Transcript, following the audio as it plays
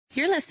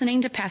You're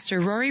listening to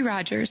Pastor Rory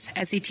Rogers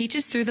as he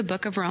teaches through the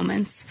book of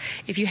Romans.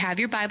 If you have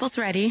your Bibles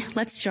ready,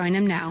 let's join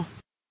him now.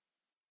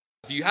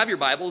 If you have your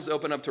Bibles,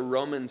 open up to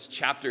Romans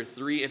chapter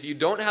 3. If you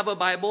don't have a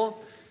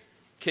Bible,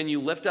 can you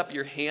lift up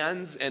your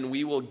hands and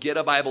we will get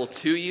a Bible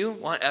to you? I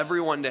want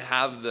everyone to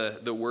have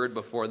the word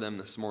before them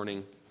this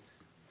morning.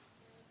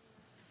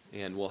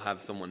 And we'll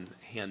have someone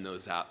hand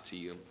those out to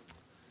you.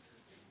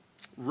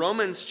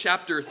 Romans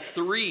chapter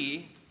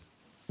 3.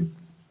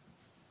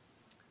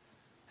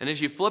 And as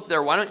you flip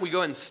there, why don't we go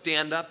ahead and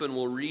stand up and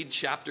we'll read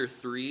chapter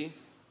 3.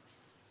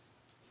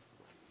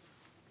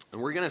 And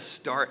we're going to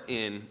start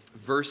in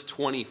verse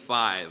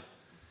 25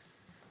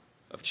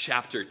 of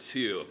chapter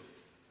 2.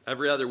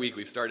 Every other week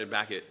we've started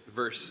back at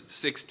verse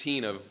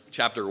 16 of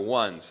chapter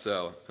 1,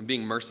 so I'm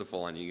being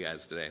merciful on you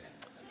guys today.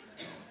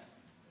 It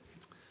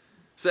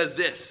says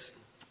this,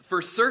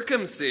 for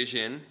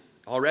circumcision,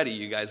 already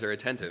you guys are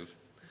attentive.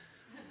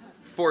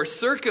 For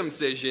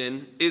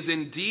circumcision is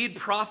indeed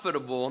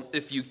profitable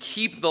if you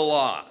keep the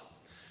law.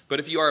 But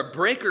if you are a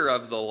breaker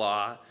of the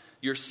law,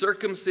 your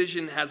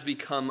circumcision has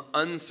become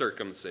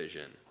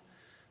uncircumcision.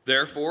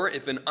 Therefore,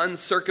 if an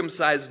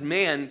uncircumcised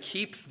man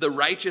keeps the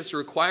righteous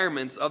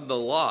requirements of the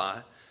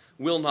law,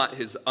 will not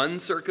his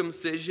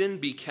uncircumcision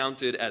be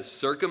counted as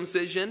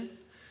circumcision?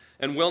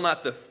 And will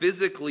not the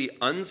physically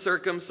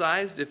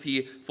uncircumcised, if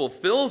he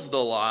fulfills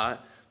the law,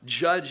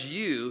 judge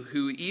you,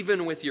 who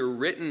even with your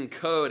written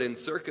code and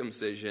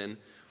circumcision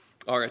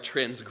are a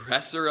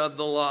transgressor of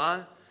the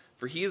law?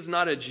 For he is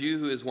not a Jew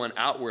who is one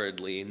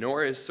outwardly,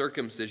 nor is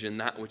circumcision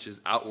that which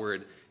is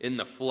outward in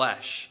the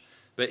flesh.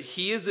 But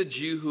he is a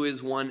Jew who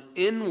is one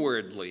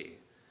inwardly.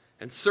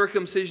 And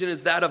circumcision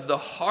is that of the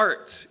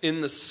heart,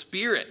 in the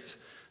spirit,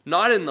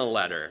 not in the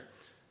letter,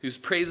 whose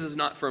praise is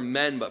not from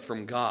men but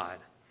from God.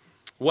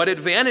 What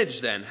advantage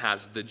then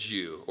has the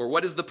Jew? Or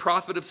what is the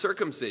profit of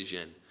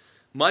circumcision?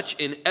 Much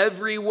in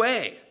every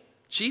way,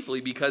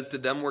 chiefly because to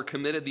them were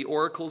committed the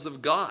oracles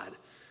of God.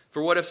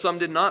 For what if some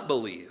did not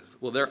believe?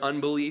 Will their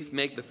unbelief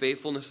make the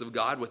faithfulness of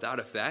God without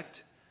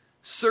effect?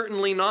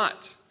 Certainly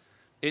not.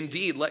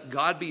 Indeed, let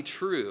God be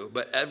true,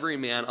 but every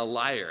man a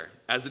liar,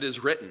 as it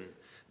is written,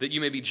 that you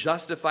may be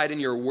justified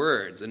in your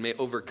words and may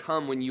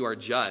overcome when you are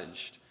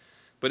judged.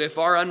 But if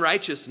our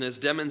unrighteousness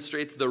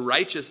demonstrates the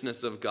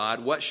righteousness of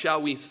God, what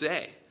shall we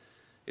say?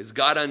 Is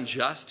God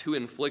unjust who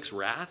inflicts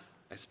wrath?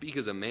 I speak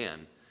as a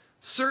man.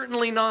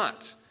 Certainly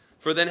not.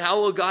 For then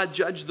how will God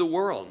judge the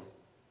world?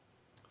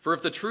 For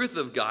if the truth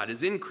of God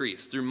is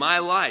increased through my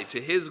lie to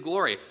his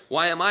glory,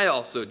 why am I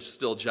also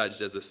still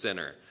judged as a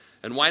sinner?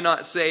 And why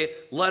not say,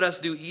 let us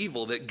do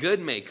evil that good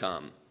may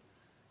come?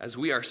 As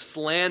we are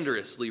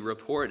slanderously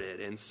reported,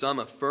 and some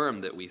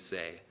affirm that we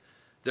say,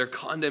 their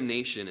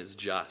condemnation is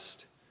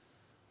just.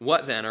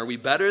 What then? Are we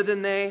better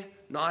than they?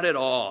 Not at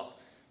all.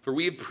 For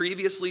we have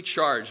previously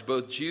charged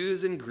both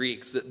Jews and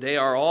Greeks that they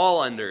are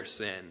all under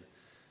sin.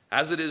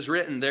 As it is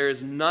written, there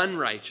is none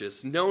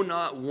righteous, no,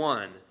 not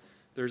one.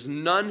 There's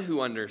none who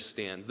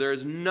understands. There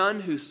is none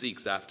who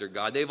seeks after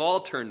God. They've all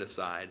turned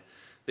aside.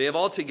 They have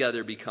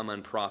altogether become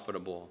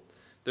unprofitable.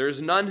 There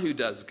is none who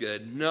does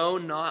good, no,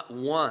 not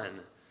one.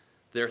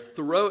 Their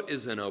throat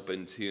is an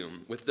open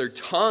tomb. With their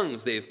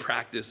tongues they've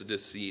practiced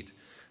deceit.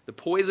 The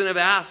poison of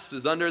asps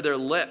is under their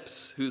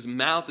lips, whose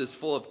mouth is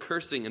full of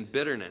cursing and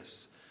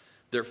bitterness.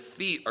 Their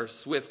feet are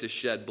swift to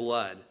shed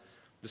blood.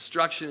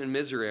 Destruction and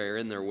misery are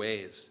in their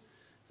ways.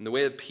 In the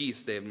way of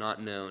peace they have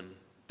not known.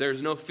 There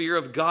is no fear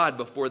of God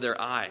before their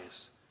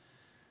eyes.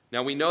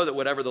 Now we know that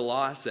whatever the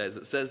law says,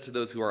 it says to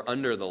those who are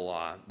under the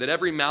law, that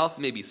every mouth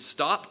may be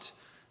stopped,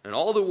 and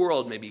all the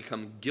world may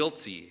become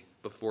guilty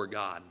before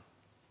God.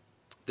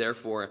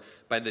 Therefore,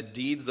 by the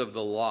deeds of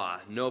the law,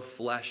 no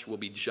flesh will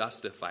be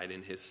justified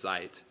in his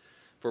sight.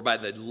 For by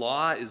the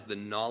law is the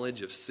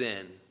knowledge of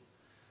sin.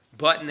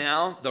 But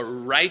now the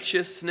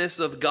righteousness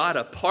of God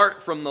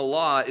apart from the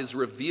law is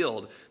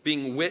revealed,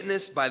 being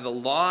witnessed by the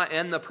law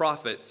and the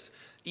prophets,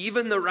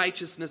 even the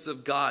righteousness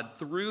of God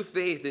through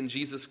faith in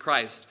Jesus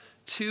Christ,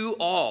 to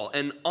all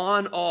and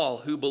on all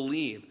who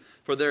believe.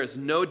 For there is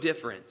no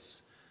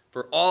difference,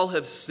 for all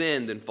have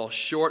sinned and fall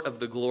short of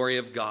the glory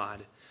of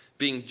God,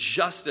 being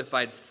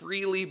justified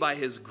freely by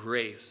his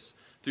grace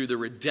through the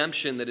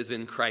redemption that is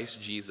in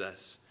Christ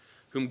Jesus,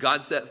 whom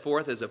God set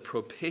forth as a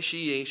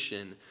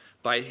propitiation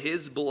by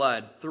his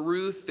blood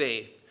through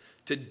faith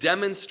to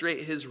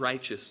demonstrate his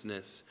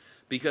righteousness,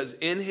 because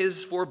in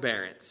his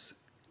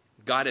forbearance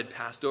God had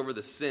passed over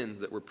the sins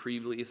that were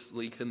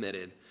previously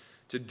committed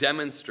to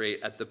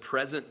demonstrate at the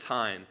present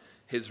time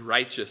his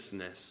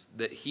righteousness,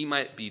 that he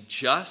might be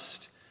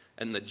just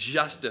and the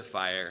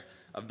justifier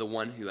of the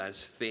one who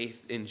has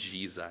faith in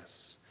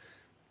Jesus.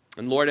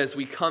 And Lord, as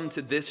we come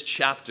to this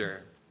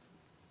chapter,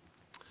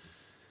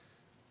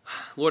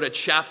 Lord, a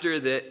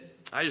chapter that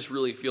I just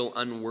really feel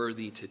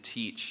unworthy to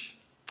teach.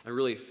 I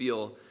really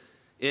feel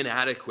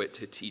inadequate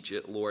to teach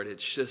it, Lord.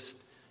 It's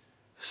just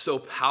so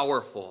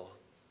powerful.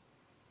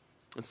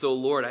 And so,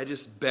 Lord, I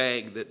just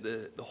beg that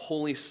the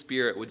Holy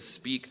Spirit would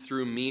speak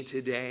through me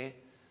today.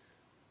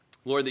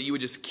 Lord, that you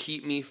would just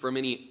keep me from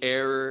any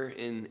error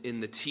in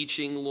the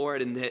teaching,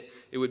 Lord, and that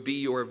it would be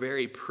your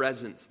very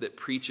presence that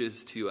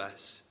preaches to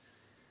us.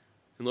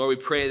 And Lord,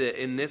 we pray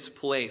that in this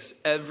place,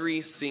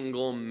 every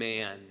single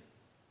man,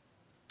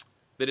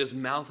 that his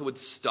mouth would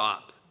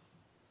stop,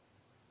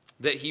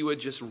 that he would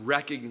just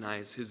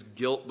recognize his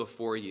guilt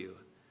before you.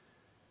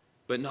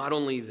 But not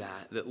only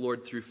that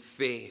Lord, through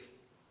faith,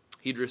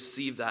 he'd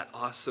receive that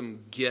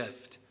awesome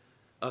gift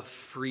of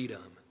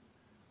freedom,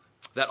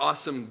 that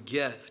awesome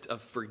gift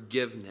of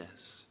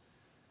forgiveness,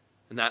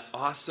 and that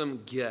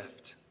awesome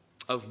gift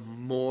of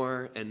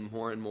more and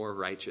more and more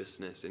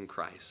righteousness in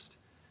Christ.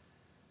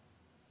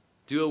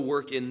 Do a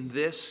work in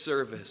this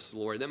service,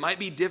 Lord, that might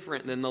be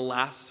different than the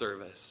last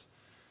service.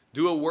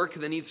 Do a work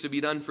that needs to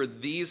be done for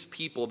these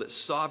people that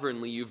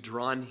sovereignly you've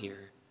drawn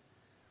here.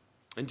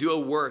 And do a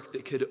work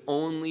that could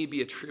only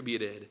be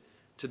attributed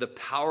to the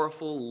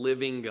powerful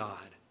living God.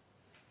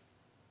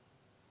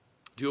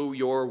 Do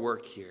your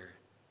work here.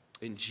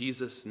 In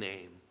Jesus'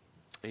 name,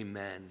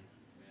 amen.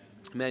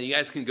 Amen. You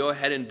guys can go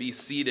ahead and be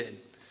seated.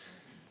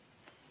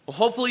 Well,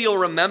 hopefully you'll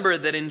remember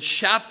that in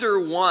chapter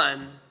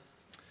 1,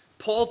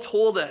 Paul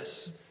told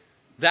us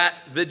that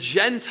the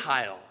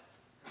Gentile,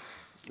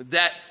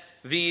 that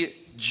the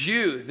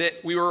Jew,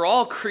 that we were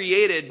all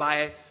created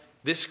by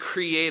this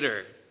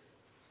Creator.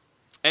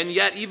 And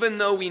yet, even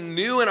though we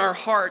knew in our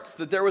hearts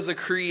that there was a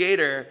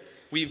Creator,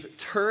 we've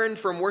turned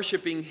from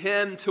worshiping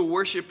Him to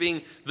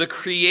worshiping the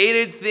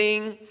created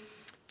thing,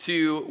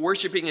 to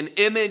worshiping an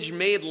image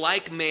made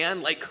like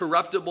man, like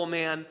corruptible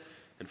man,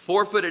 and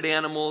four-footed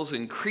animals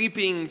and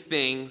creeping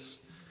things.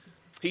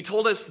 He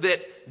told us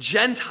that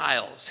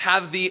Gentiles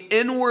have the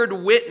inward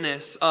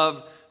witness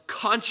of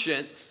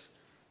conscience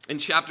in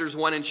chapters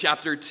 1 and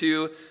chapter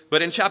 2.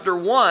 But in chapter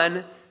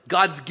 1,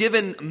 God's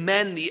given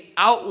men the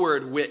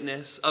outward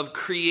witness of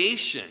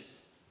creation.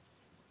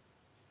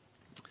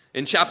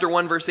 In chapter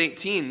 1, verse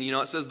 18,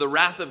 it says, the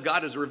wrath of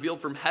God is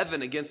revealed from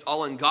heaven against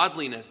all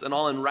ungodliness and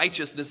all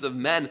unrighteousness of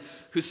men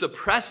who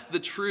suppress the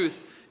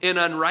truth in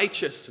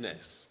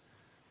unrighteousness.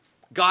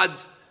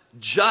 God's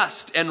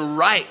just and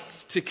right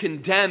to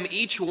condemn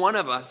each one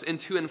of us and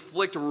to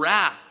inflict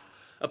wrath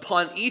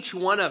upon each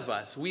one of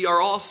us. We are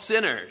all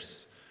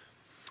sinners.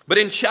 But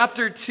in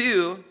chapter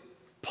 2,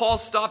 Paul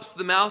stops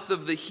the mouth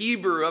of the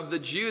Hebrew, of the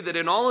Jew, that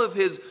in all of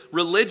his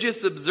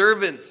religious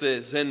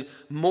observances and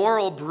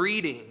moral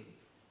breeding,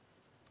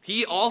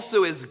 he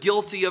also is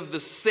guilty of the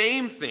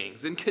same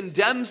things and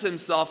condemns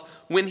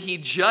himself when he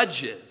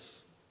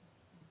judges.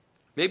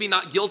 Maybe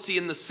not guilty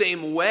in the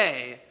same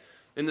way,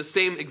 in the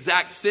same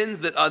exact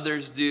sins that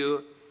others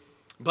do,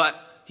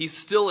 but he's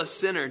still a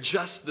sinner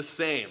just the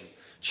same.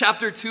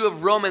 Chapter 2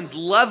 of Romans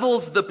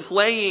levels the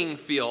playing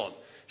field,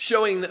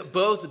 showing that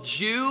both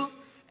Jew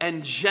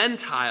and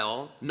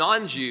Gentile,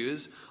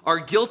 non-Jews, are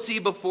guilty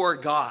before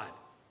God.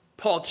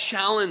 Paul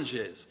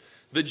challenges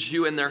the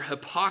Jew in their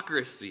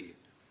hypocrisy.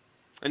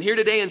 And here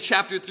today in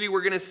chapter 3, we're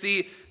going to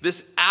see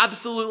this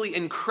absolutely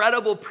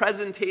incredible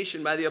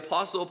presentation by the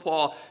Apostle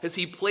Paul as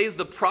he plays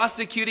the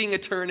prosecuting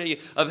attorney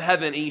of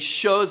heaven. And he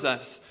shows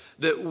us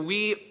that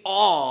we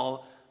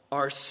all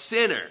are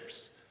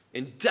sinners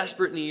in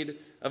desperate need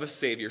of a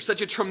Savior.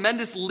 Such a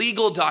tremendous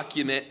legal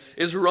document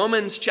is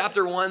Romans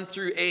chapter 1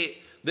 through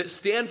 8 that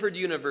Stanford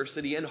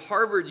University and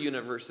Harvard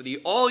University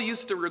all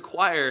used to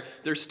require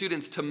their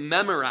students to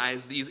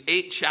memorize these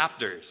 8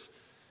 chapters.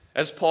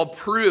 As Paul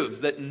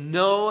proves that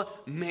no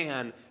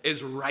man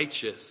is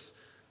righteous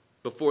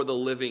before the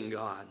living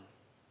God.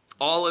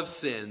 All have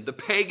sinned. The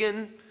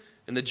pagan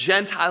and the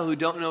Gentile who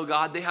don't know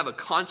God, they have a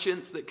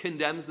conscience that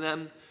condemns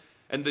them.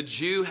 And the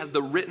Jew has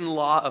the written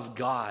law of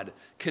God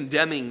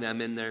condemning them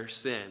in their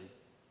sin.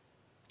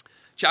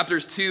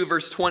 Chapters 2,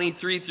 verse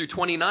 23 through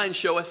 29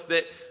 show us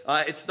that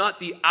it's not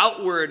the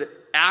outward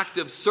act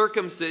of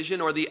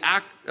circumcision or the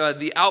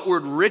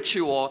outward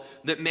ritual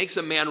that makes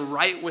a man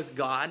right with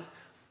God,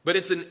 but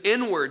it's an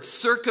inward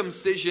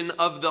circumcision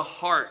of the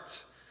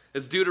heart.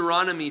 As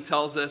Deuteronomy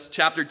tells us,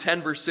 chapter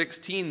 10, verse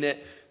 16,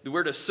 that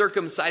we're to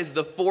circumcise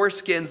the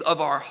foreskins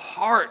of our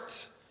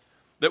heart,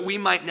 that we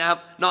might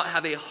not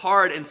have a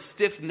hard and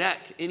stiff neck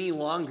any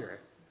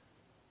longer.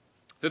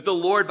 That the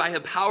Lord, by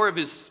the power of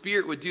His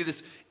Spirit, would do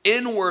this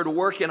inward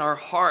work in our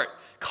heart,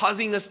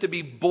 causing us to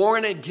be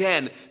born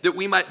again, that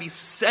we might be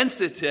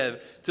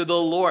sensitive to the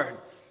Lord,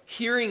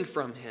 hearing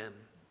from Him.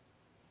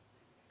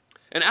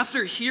 And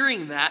after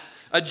hearing that,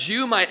 a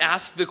Jew might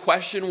ask the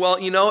question, well,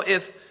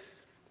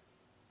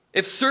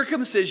 if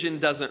circumcision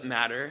doesn't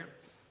matter,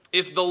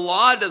 if the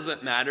law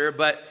doesn't matter,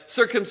 but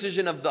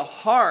circumcision of the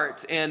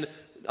heart and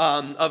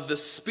of the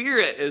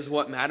spirit is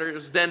what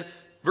matters, then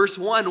verse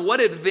 1, what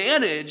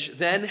advantage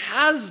then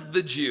has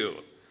the Jew?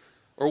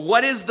 Or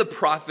what is the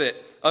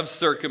profit of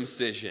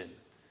circumcision?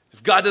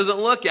 If God doesn't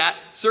look at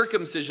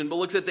circumcision, but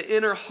looks at the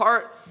inner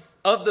heart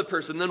of the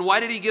person, then why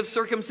did He give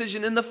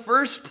circumcision in the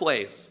first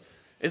place?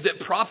 Is it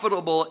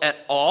profitable at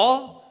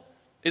all?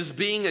 Is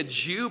being a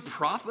Jew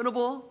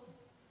profitable?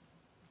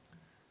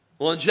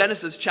 Well, in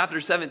Genesis chapter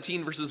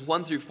 17, verses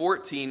 1 through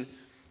 14,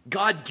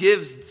 God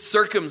gives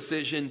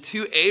circumcision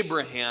to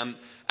Abraham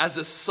as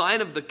a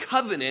sign of the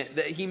covenant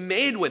that he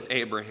made with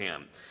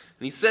Abraham.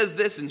 And he says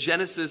this in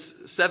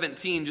Genesis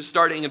 17, just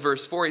starting in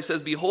verse 4. He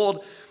says,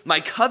 "Behold, my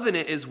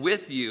covenant is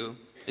with you,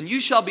 and you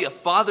shall be a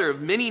father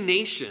of many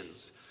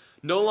nations.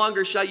 No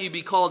longer shall you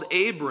be called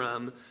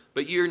Abram,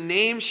 but your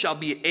name shall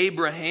be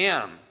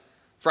Abraham.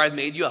 For I have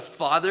made you a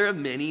father of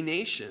many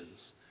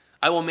nations.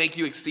 I will make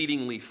you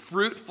exceedingly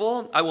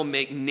fruitful. I will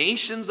make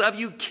nations of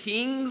you.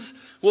 Kings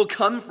will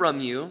come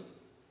from you.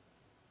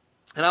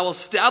 And I will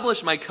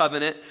establish my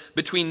covenant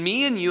between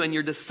me and you and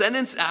your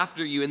descendants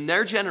after you and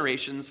their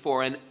generations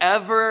for an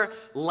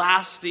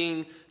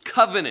everlasting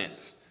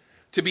covenant,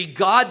 to be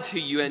God to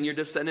you and your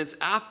descendants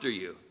after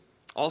you.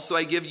 Also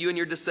I give you and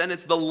your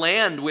descendants the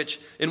land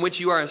in which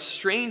you are a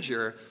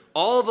stranger,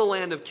 all the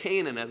land of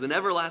Canaan as an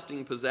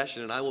everlasting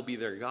possession, and I will be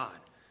their God."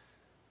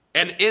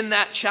 And in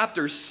that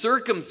chapter,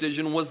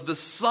 circumcision was the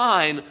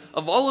sign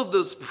of all of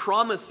those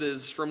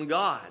promises from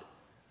God.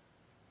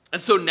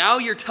 And so now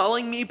you're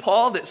telling me,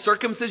 Paul, that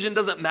circumcision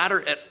doesn't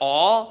matter at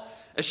all?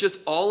 It's just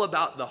all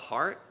about the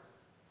heart?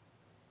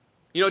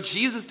 You know,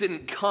 Jesus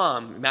didn't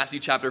come,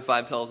 Matthew chapter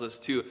 5 tells us,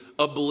 to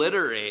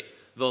obliterate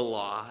the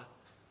law,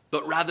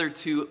 but rather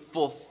to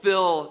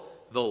fulfill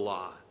the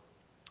law.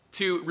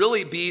 To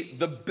really be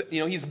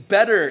he's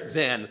better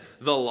than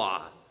the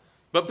law.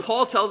 But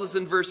Paul tells us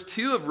in verse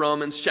 2 of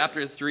Romans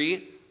chapter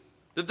 3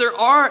 that there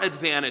are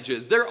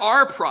advantages, there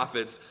are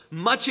profits,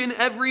 much in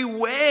every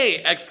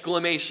way,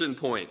 exclamation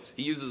point.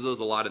 He uses those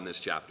a lot in this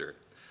chapter.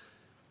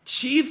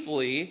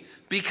 Chiefly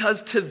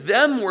because to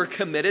them were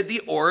committed the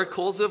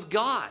oracles of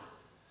God.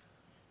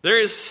 There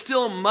is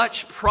still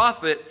much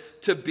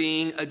profit to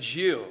being a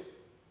Jew.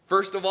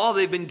 First of all,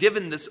 they've been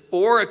given this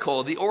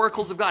oracle, the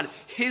oracles of God,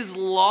 his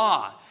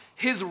law,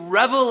 his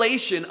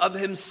revelation of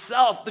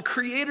himself, the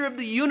creator of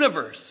the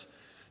universe.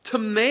 To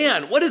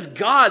man, what is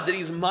God that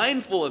he's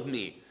mindful of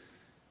me?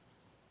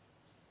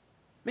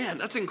 Man,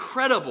 that's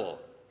incredible.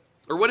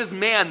 Or what is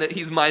man that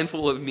he's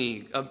mindful of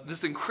me? Of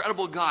this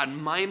incredible God,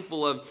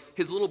 mindful of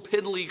his little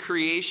piddly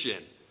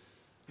creation.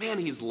 Man,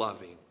 he's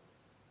loving.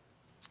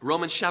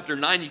 Romans chapter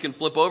 9, you can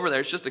flip over there.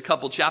 It's just a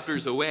couple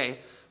chapters away.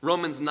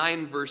 Romans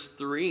 9 verse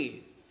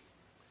 3.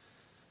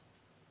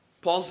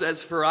 Paul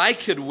says, "For I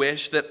could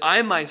wish that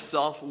I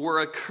myself were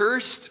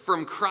accursed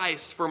from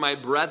Christ for my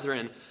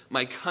brethren,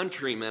 my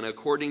countrymen,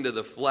 according to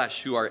the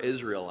flesh, who are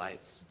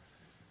Israelites."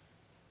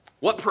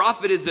 What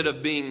profit is it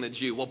of being the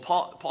Jew? Well,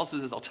 Paul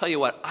says this, I'll tell you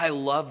what, I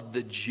love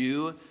the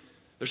Jew.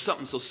 There's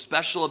something so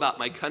special about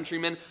my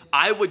countrymen.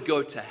 I would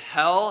go to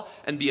hell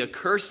and be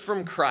accursed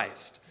from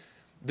Christ,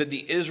 that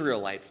the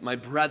Israelites, my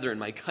brethren,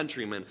 my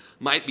countrymen,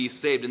 might be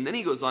saved. And then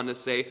he goes on to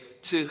say,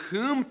 to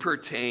whom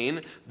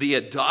pertain the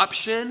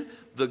adoption,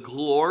 the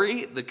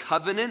glory, the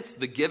covenants,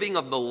 the giving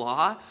of the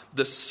law,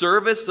 the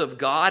service of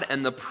God,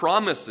 and the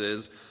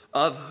promises,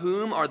 of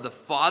whom are the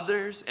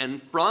fathers,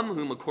 and from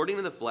whom, according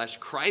to the flesh,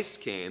 Christ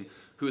came,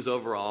 who is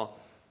over all,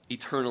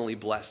 eternally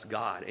blessed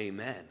God.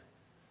 Amen.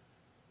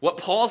 What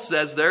Paul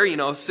says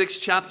there, 6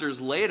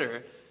 chapters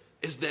later,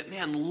 is that,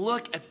 man,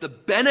 look at the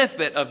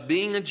benefit of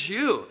being a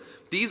Jew.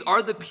 These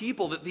are the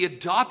people that the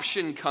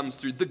adoption comes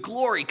through, the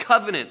glory,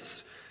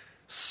 covenants,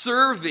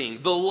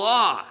 serving, the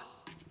law,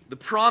 the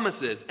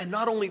promises, and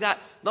not only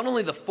that, not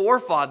only the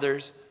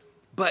forefathers,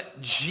 but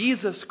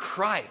Jesus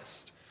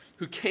Christ,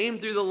 who came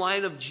through the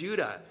line of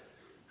Judah,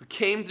 who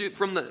came through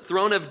from the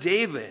throne of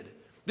David.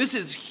 This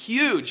is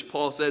huge,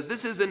 Paul says.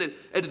 This is an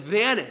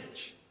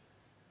advantage.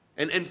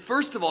 And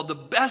first of all, the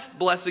best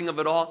blessing of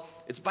it all,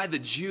 it's by the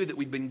Jew that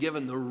we've been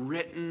given the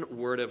written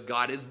word of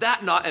God. Is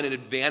that not an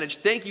advantage?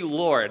 Thank you,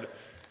 Lord,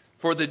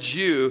 for the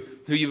Jew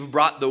who you've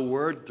brought the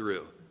word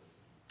through.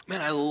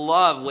 Man, I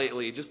love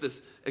lately just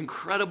this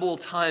incredible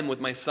time with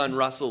my son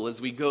Russell as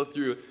we go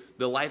through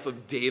the life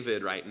of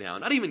David right now.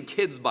 Not even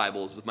kids'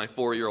 Bibles with my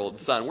 4-year-old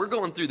son. We're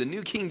going through the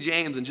New King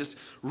James and just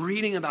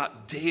reading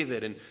about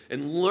David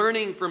and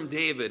learning from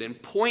David and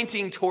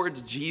pointing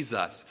towards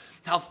Jesus.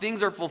 How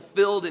things are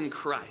fulfilled in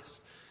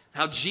Christ.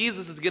 How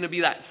Jesus is going to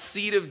be that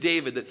seed of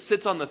David that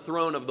sits on the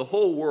throne of the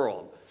whole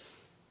world.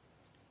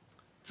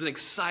 It's an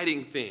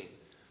exciting thing,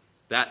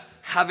 that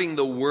having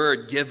the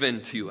word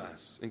given to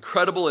us.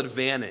 Incredible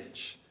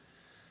advantage.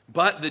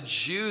 But the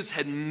Jews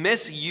had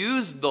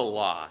misused the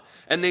law,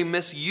 and they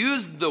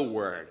misused the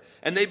word,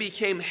 and they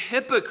became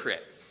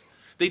hypocrites.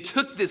 They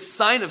took this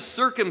sign of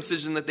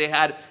circumcision that they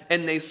had,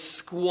 and they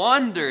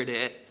squandered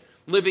it,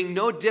 living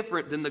no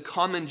different than the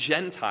common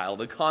Gentile,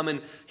 the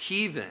common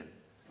heathen.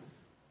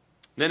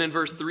 Then in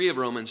verse 3 of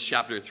Romans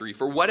chapter 3,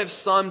 "For what if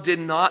some did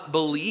not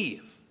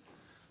believe?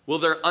 Will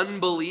their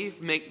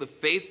unbelief make the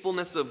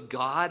faithfulness of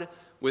God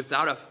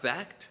without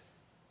effect?"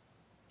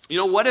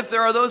 What if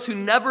there are those who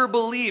never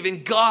believe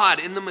in God,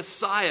 in the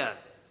Messiah?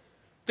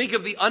 Think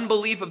of the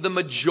unbelief of the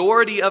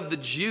majority of the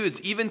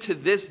Jews, even to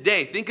this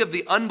day. Think of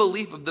the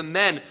unbelief of the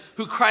men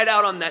who cried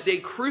out on that day,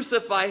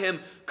 crucify him,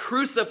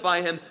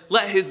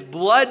 let his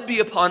blood be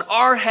upon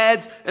our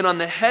heads and on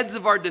the heads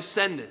of our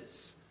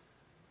descendants.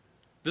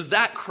 Does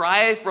that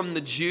cry from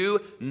the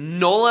Jew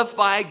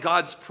nullify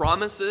God's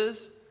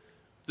promises?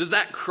 Does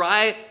that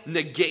cry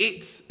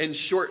negate and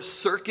short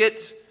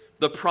circuit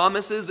the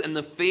promises and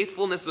the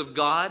faithfulness of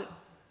God?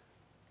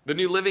 The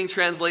New Living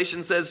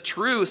Translation says,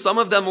 true, some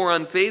of them were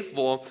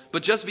unfaithful,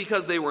 but just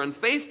because they were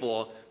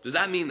unfaithful, does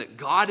that mean that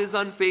God is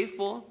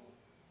unfaithful?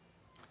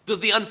 Does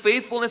the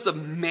unfaithfulness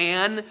of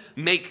man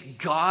make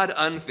God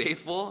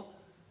unfaithful?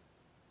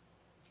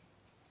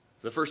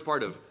 The first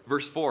part of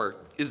verse 4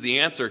 is the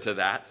answer to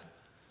that.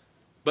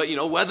 But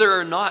whether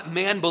or not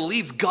man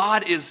believes,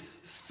 God is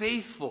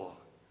faithful.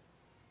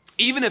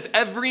 Even if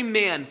every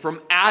man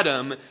from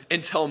Adam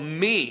until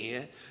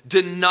me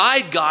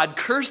denied God,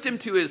 cursed him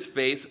to his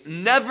face,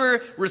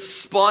 never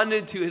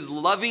responded to his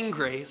loving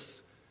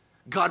grace,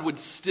 God would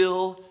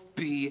still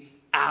be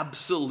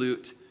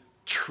absolute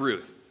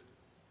truth.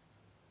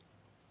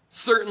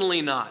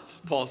 Certainly not,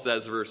 Paul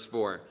says, verse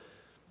 4.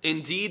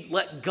 Indeed,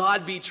 let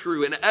God be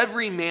true and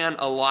every man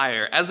a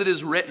liar, as it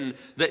is written,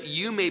 that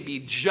you may be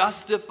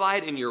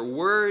justified in your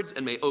words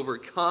and may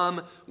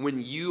overcome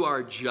when you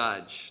are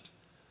judged.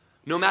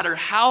 No matter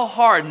how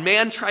hard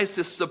man tries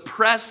to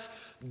suppress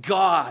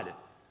God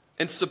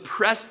and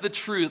suppress the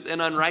truth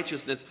and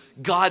unrighteousness,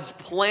 God's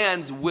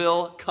plans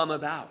will come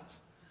about.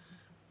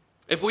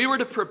 If we were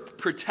to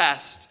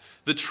protest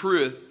the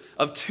truth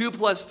of 2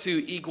 +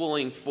 2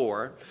 equaling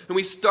 4, and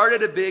we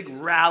started a big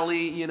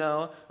rally,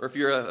 or if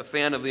you're a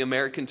fan of the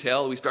American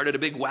Tale, we started a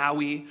big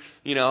wowie,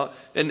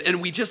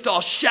 and we just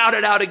all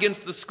shouted out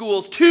against the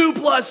schools, 2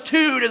 +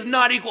 2 does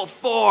not equal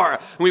 4.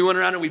 And we went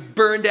around and we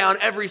burned down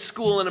every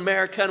school in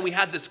America, and we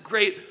had this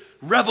great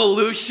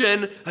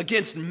revolution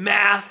against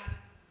math,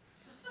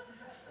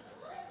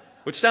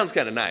 which sounds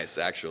kind of nice,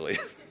 actually.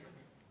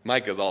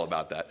 Micah's all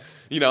about that,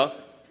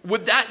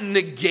 Would that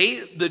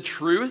negate the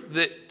truth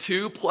that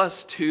 2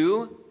 +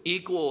 2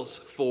 equals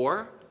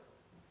 4?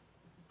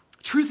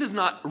 Truth is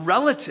not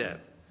relative.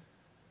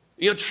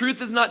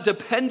 Truth is not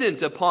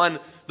dependent upon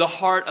the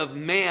heart of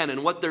man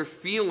and what they're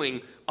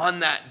feeling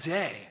on that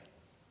day.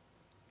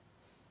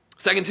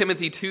 2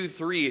 Timothy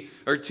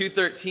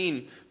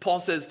 2:13, Paul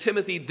says,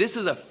 Timothy, this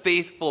is a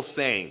faithful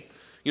saying.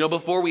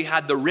 Before we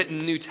had the written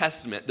New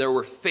Testament, there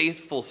were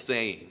faithful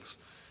sayings.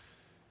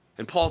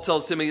 And Paul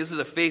tells Timothy, this is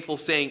a faithful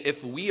saying,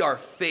 if we are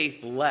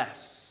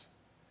faithless,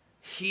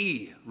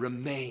 he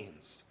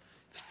remains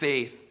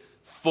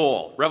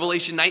faithful.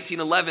 Revelation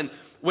 19:11,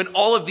 when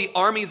all of the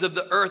armies of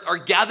the earth are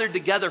gathered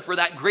together for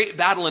that great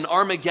battle in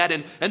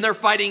Armageddon, and they're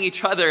fighting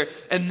each other,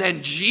 and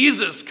then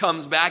Jesus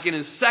comes back in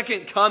his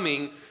second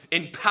coming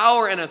in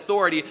power and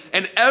authority,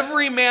 and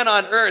every man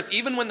on earth,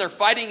 even when they're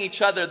fighting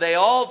each other, they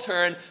all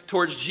turn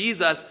towards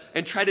Jesus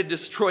and try to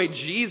destroy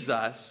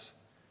Jesus.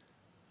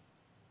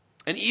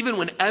 And even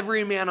when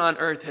every man on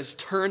earth has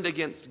turned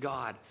against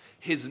God,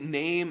 his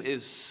name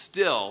is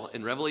still,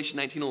 in Revelation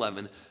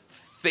 19:11,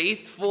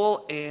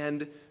 faithful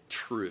and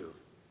true.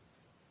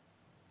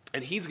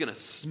 And he's going to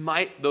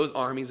smite those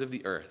armies of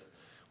the earth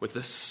with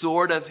the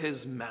sword of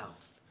his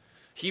mouth.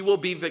 He will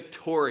be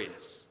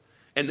victorious,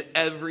 and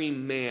every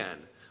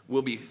man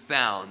will be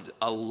found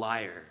a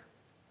liar.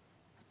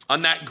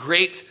 On that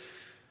great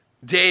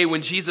day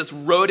when Jesus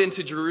rode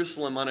into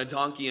Jerusalem on a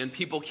donkey and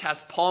people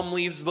cast palm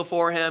leaves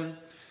before him,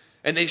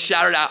 and they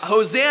shouted out,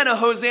 Hosanna,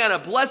 Hosanna,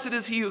 blessed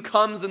is he who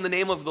comes in the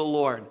name of the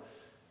Lord.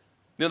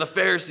 The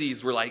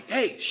Pharisees were like,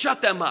 hey,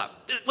 shut them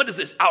up. What is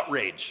this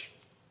outrage?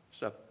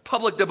 It's a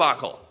public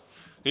debacle.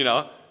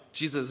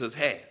 Jesus says,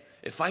 hey,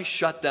 if I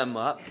shut them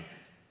up,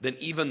 then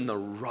even the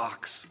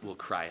rocks will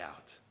cry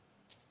out.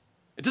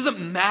 It doesn't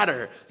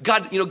matter.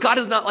 God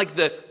is not like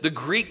the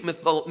Greek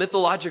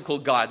mythological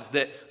gods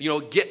that,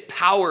 get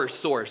power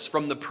source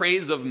from the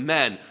praise of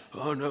men.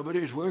 Oh,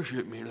 nobody's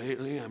worshiped me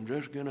lately. I'm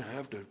just going to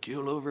have to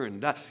keel over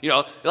and die.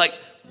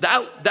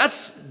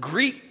 That's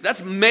Greek.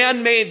 That's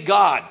man-made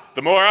God.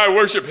 The more I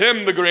worship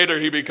him, the greater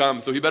he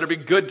becomes. So he better be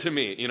good to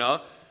me,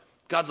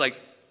 God's like,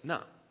 no.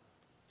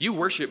 You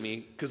worship me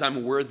because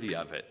I'm worthy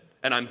of it.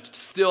 And I'm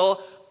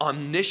still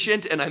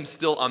omniscient and I'm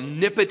still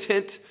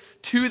omnipotent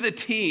to the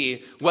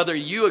T, whether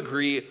you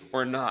agree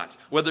or not,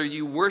 whether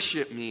you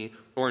worship me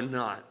or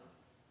not.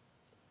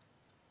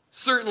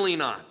 Certainly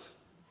not.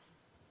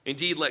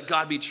 Indeed, let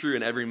God be true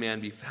and every man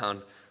be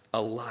found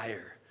a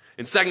liar.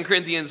 In 2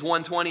 Corinthians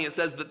 1:20, it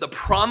says that the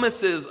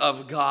promises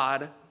of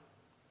God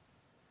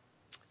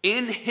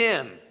in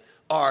him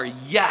are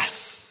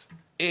yes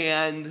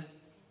and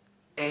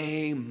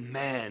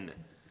amen.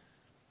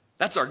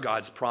 That's our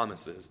God's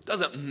promises.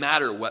 Doesn't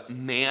matter what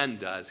man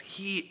does.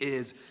 He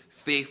is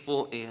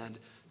faithful and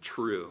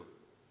true.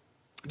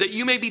 That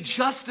you may be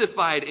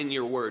justified in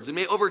your words and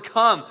may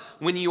overcome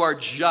when you are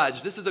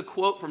judged. This is a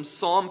quote from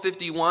Psalm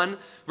 51,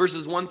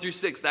 verses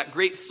 1-6, that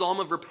great psalm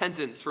of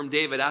repentance from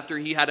David after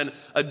he had an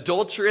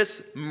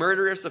adulterous,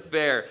 murderous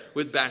affair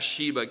with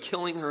Bathsheba,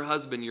 killing her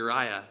husband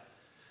Uriah.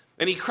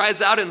 And he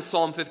cries out in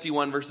Psalm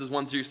 51, verses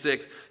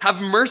 1-6,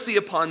 have mercy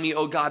upon me,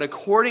 O God,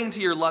 according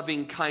to your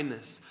loving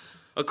kindness,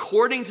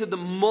 according to the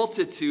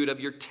multitude of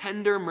your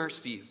tender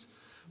mercies.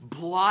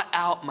 Blot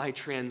out my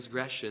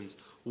transgressions.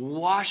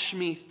 Wash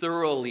me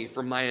thoroughly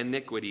from my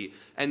iniquity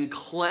and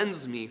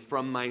cleanse me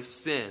from my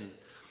sin.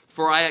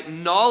 For I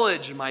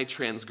acknowledge my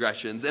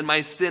transgressions, and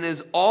my sin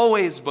is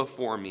always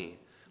before me.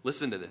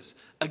 Listen to this.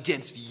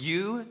 Against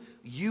you,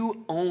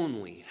 you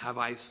only have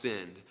I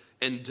sinned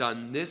and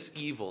done this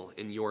evil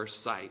in your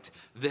sight,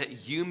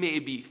 that you may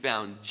be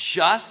found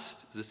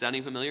just, is this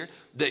sounding familiar?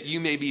 That you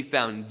may be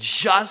found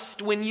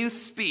just when you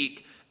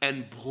speak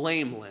and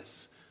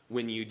blameless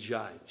when you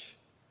judge.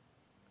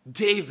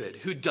 David,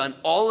 who'd done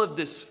all of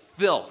this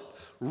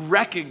filth,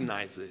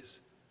 recognizes,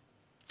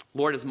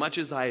 Lord, as much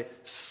as I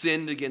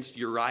sinned against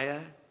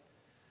Uriah,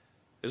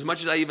 as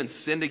much as I even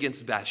sinned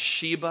against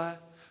Bathsheba,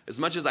 as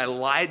much as I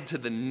lied to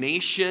the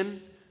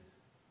nation,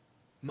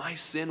 my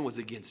sin was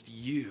against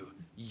you,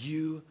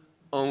 you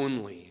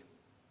only.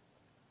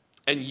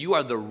 And you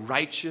are the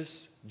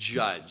righteous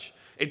judge.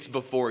 It's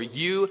before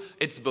you,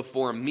 it's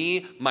before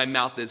me. My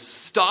mouth is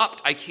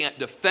stopped. I can't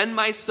defend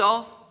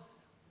myself.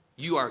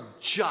 You are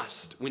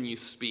just when you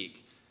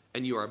speak,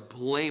 and you are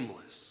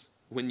blameless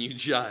when you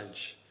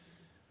judge.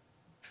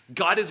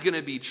 God is going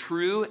to be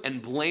true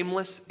and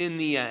blameless in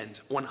the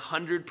end,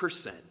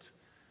 100%.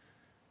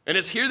 And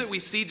it's here that we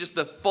see just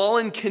the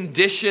fallen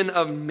condition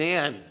of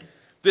man,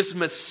 this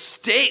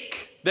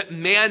mistake that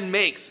man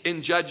makes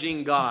in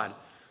judging God.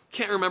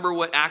 Can't remember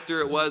what actor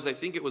it was. I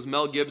think it was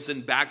Mel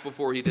Gibson back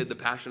before he did the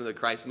Passion of the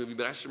Christ movie,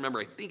 but I just remember,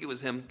 I think it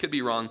was him. Could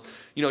be wrong.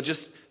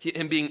 Just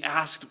him being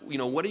asked,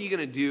 what are you going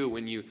to do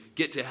when you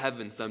get to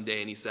heaven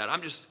someday? And he said,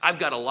 I've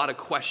got a lot of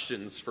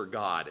questions for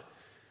God.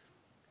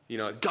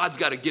 God's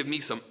got to give me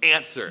some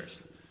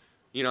answers.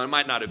 It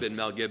might not have been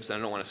Mel Gibson. I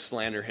don't want to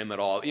slander him at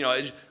all.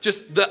 It's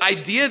just the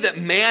idea that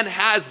man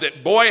has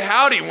that, boy,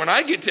 howdy, when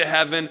I get to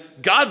heaven,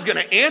 God's going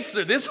to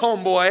answer this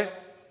homeboy.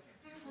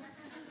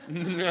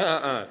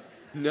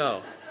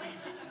 No.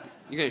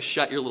 You're going to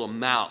shut your little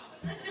mouth.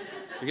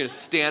 You're going to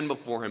stand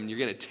before him. You're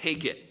going to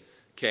take it,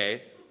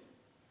 okay?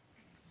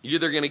 You're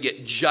either going to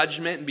get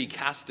judgment and be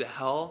cast to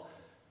hell,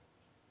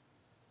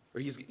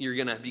 or you're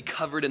going to be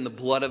covered in the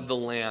blood of the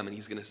Lamb, and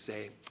he's going to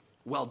say,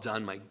 well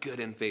done, my good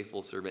and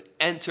faithful servant.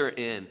 Enter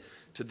in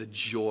to the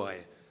joy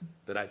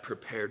that I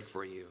prepared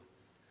for you.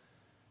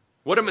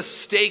 What a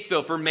mistake,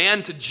 though, for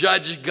man to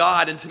judge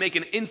God and to make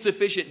an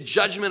insufficient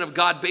judgment of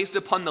God based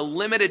upon the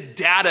limited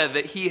data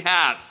that he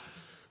has.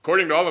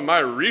 According to all of my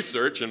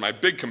research and my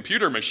big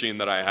computer machine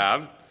that I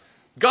have,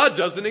 God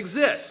doesn't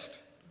exist.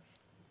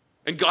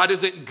 And God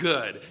isn't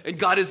good. And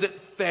God isn't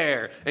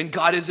fair. And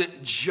God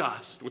isn't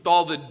just. With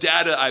all the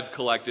data I've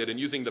collected and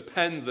using the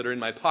pens that are in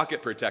my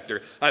pocket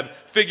protector, I've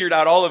figured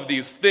out all of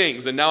these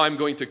things. And now I'm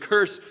going to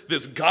curse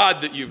this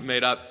God that you've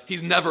made up. He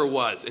never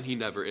was, and he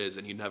never is,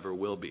 and he never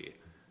will be.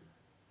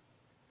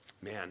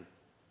 Man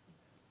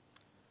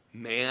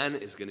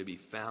is going to be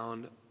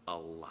found a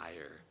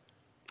liar.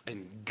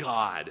 And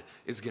God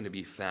is going to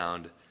be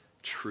found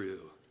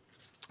true.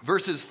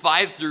 Verses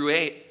 5 through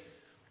 8,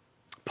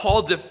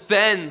 Paul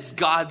defends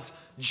God's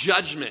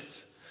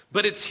judgment.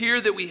 But it's here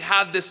that we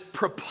have this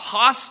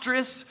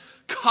preposterous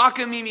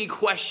cockamamie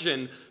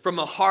question from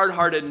a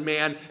hard-hearted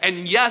man.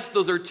 And yes,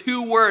 those are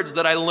two words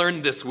that I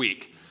learned this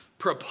week.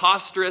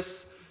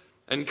 Preposterous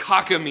and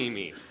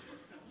cockamamie.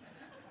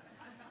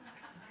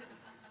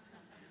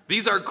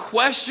 These are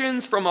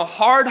questions from a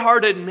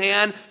hard-hearted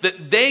man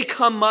that they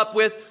come up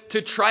with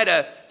to try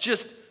to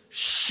just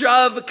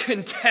shove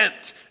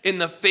contempt in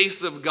the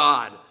face of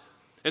God.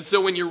 And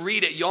so when you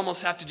read it, you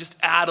almost have to just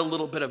add a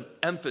little bit of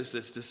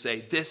emphasis to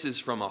say, this is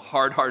from a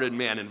hard-hearted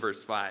man in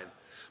verse 5.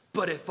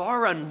 But if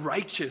our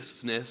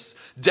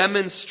unrighteousness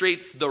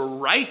demonstrates the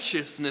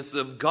righteousness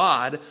of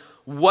God,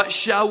 what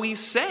shall we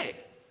say?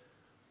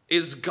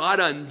 Is God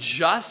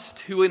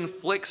unjust who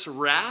inflicts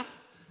wrath?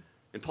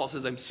 And Paul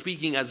says, I'm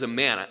speaking as a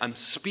man. I'm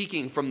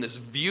speaking from this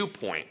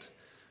viewpoint.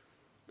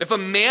 If a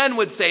man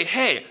would say,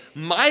 hey,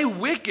 my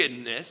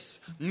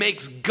wickedness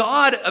makes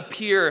God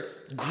appear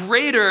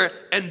greater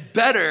and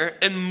better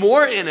and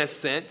more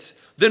innocent,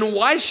 then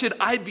why should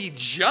I be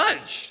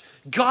judged?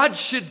 God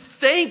should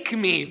thank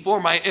me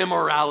for my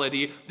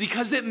immorality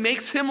because it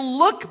makes him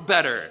look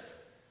better.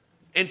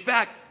 In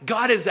fact,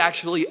 God is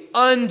actually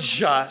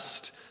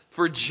unjust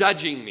for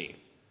judging me.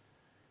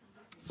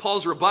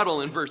 Paul's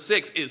rebuttal in verse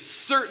 6 is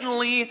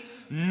certainly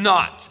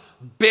not.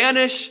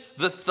 Banish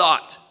the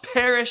thought.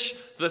 Perish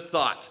the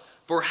thought.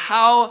 For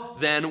how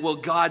then will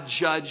God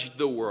judge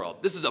the world?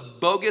 This is a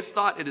bogus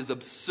thought. It is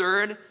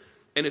absurd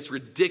and it's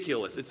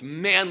ridiculous. It's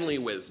manly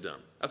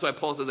wisdom. That's why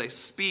Paul says, I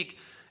speak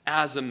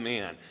as a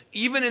man.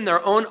 Even in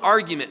their own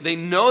argument, they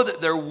know that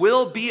there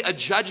will be a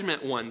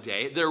judgment one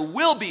day. There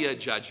will be a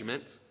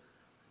judgment.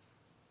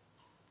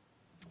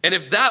 And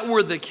if that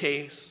were the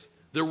case,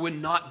 there would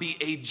not be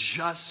a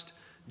just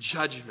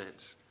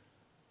judgment.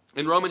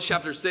 In Romans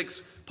chapter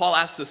 6, Paul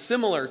asks a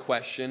similar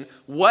question.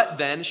 What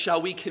then?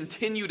 Shall we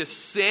continue to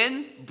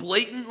sin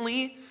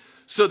blatantly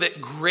so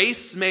that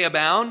grace may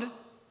abound?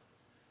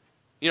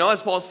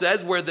 As Paul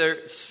says, where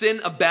their sin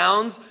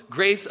abounds,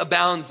 grace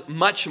abounds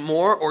much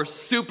more, or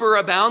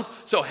superabounds.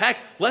 So heck,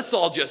 let's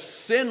all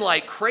just sin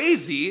like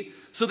crazy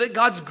so that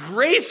God's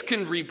grace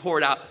can be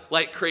poured out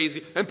like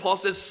crazy. And Paul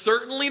says,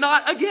 certainly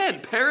not. Again,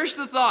 perish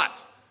the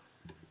thought.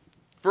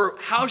 For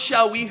how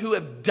shall we who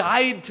have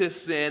died to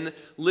sin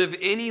live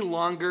any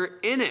longer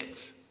in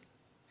it?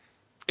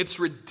 It's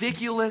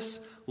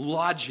ridiculous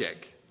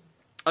logic.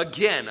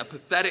 Again, a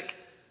pathetic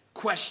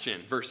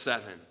question, verse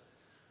 7.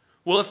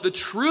 Well, if the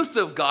truth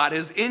of God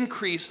has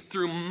increased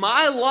through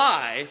my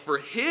lie for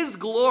his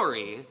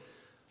glory,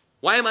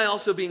 why am I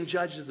also being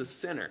judged as a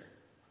sinner?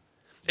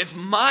 If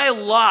my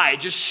lie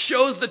just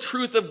shows the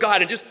truth of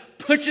God and just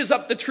pushes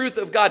up the truth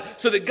of God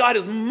so that God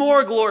is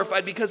more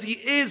glorified because he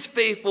is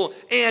faithful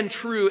and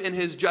true in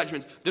his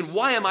judgments, then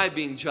why am I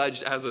being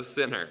judged as a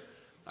sinner?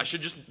 I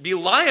should just be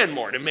lying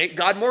more to make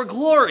God more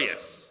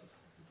glorious.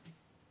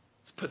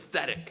 It's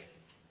pathetic.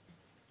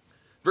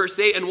 Verse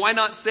 8, and why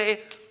not say,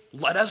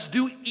 let us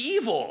do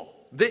evil,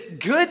 that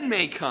good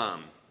may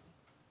come?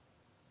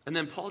 And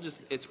then Paul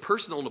it's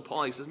personal to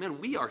Paul. He says, man,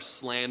 we are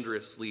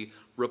slanderously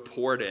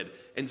reported,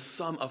 and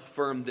some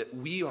affirm that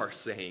we are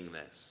saying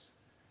this.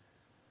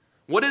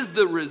 What is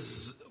the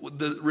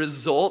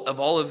result of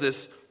all of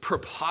this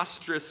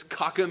preposterous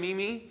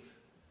cockamamie?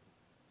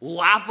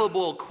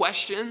 Laughable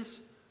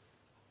questions?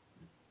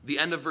 The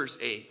end of verse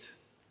 8.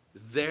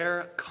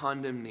 Their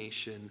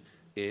condemnation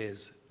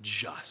is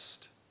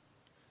just.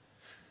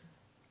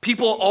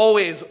 People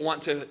always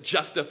want to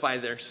justify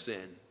their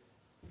sin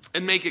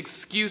and make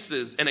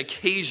excuses and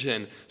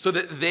occasion so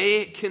that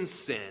they can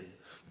sin.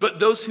 But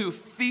those who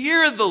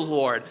fear the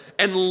Lord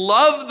and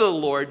love the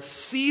Lord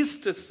cease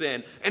to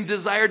sin and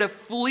desire to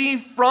flee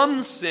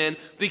from sin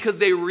because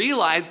they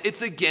realize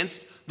it's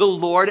against the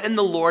Lord and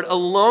the Lord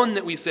alone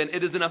that we sin.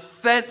 It is an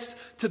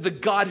offense to the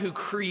God who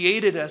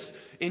created us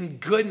in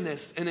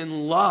goodness and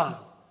in love.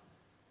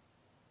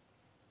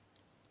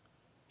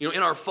 You know,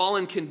 in our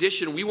fallen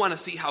condition, we want to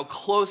see how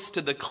close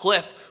to the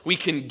cliff we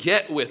can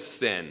get with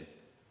sin.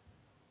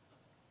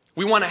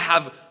 We want to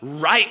have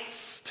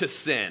rights to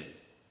sin.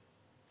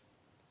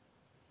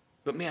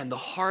 But man, the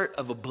heart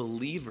of a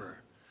believer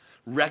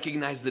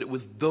recognized that it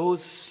was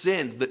those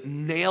sins that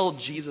nailed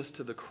Jesus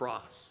to the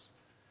cross.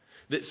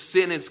 That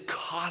sin is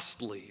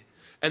costly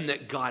and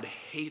that God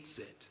hates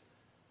it.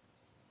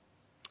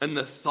 And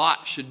the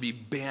thought should be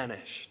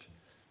banished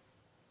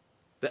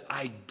that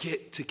I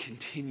get to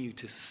continue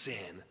to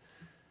sin,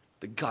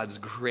 that God's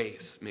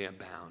grace may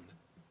abound.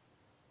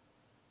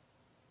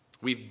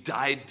 We've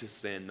died to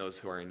sin, those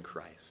who are in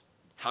Christ.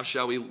 How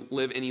shall we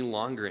live any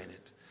longer in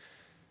it?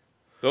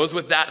 Those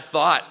with that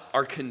thought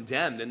are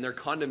condemned, and their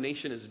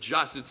condemnation is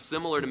just. It's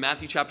similar to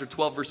Matthew chapter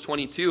 12, verse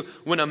 22,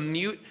 when a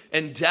mute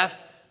and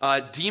deaf,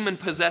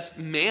 demon-possessed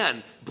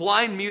man,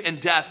 blind, mute, and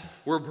deaf,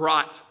 were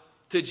brought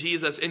to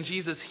Jesus. And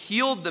Jesus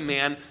healed the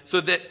man so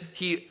that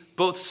he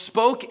both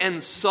spoke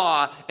and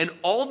saw, and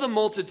all the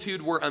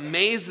multitude were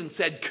amazed and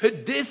said,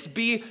 could this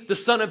be the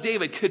Son of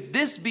David? Could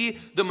this be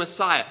the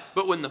Messiah?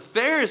 But when the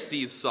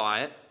Pharisees saw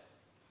it,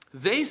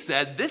 they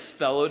said, this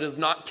fellow does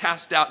not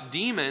cast out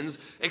demons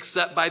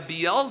except by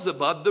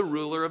Beelzebub, the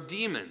ruler of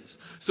demons.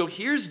 So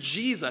here's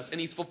Jesus, and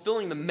he's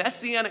fulfilling the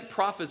messianic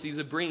prophecies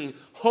of bringing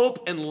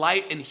hope and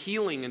light and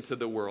healing into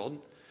the world,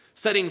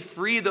 setting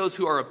free those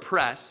who are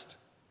oppressed.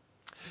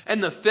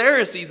 And the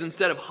Pharisees,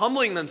 instead of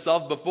humbling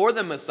themselves before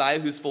the Messiah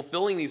who's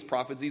fulfilling these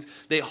prophecies,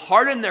 they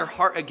harden their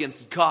heart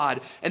against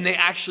God, and they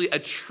actually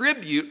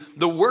attribute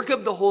the work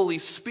of the Holy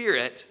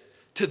Spirit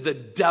to the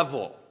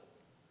devil.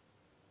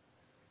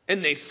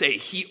 And they say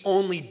he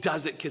only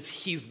does it because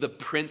he's the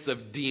prince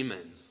of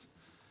demons.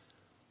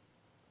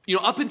 You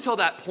know, up until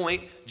that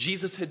point,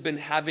 Jesus had been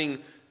having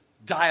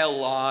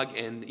dialogue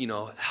and,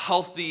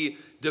 healthy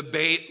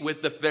debate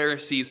with the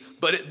Pharisees.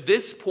 But at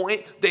this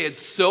point, they had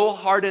so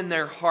hardened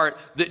their heart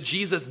that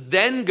Jesus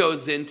then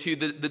goes into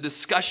the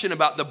discussion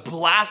about the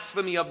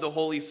blasphemy of the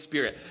Holy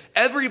Spirit.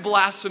 Every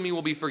blasphemy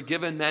will be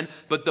forgiven men,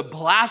 but the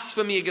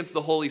blasphemy against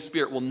the Holy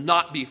Spirit will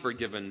not be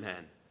forgiven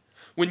men.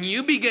 When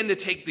you begin to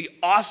take the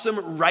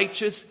awesome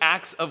righteous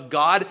acts of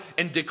God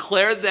and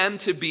declare them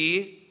to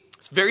be,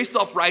 very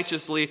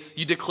self-righteously,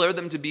 you declare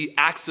them to be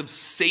acts of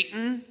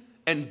Satan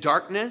and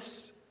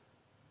darkness,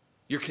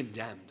 you're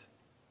condemned.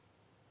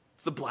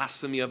 It's the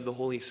blasphemy of the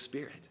Holy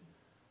Spirit.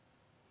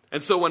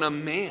 And so when a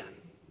man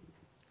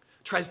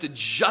tries to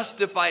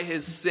justify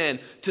his sin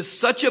to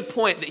such a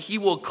point that he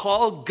will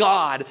call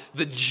God,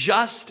 the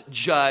just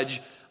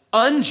judge,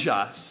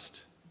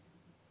 unjust,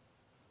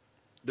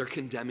 they're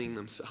condemning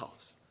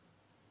themselves.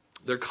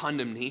 Their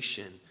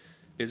condemnation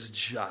is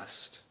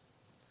just.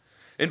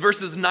 In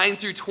verses 9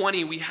 through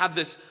 20, we have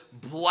this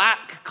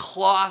black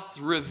cloth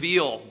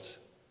revealed.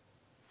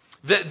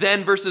 That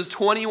then verses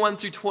 21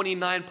 through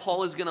 29,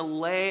 Paul is going to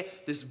lay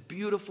this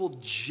beautiful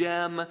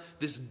gem,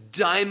 this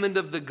diamond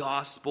of the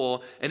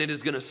gospel, and it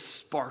is going to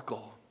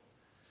sparkle.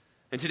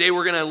 And today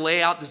we're going to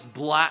lay out this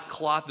black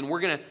cloth, and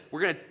we're going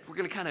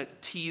to kind of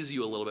tease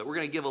you a little bit. We're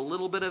going to give a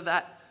little bit of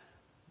that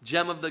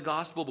gem of the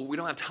gospel, but we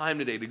don't have time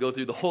today to go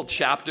through the whole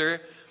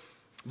chapter,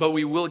 but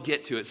we will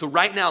get to it. So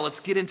right now, let's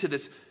get into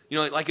this,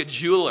 like a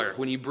jeweler,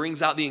 when he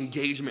brings out the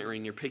engagement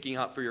ring you're picking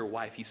out for your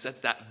wife, he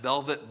sets that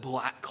velvet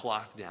black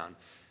cloth down,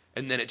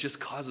 and then it just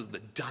causes the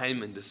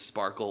diamond to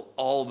sparkle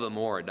all the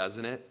more,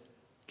 doesn't it?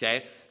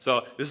 okay?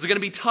 So this is going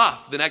to be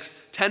tough. The next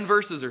 10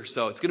 verses or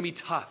so, it's going to be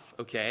tough,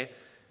 okay?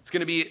 It's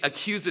going to be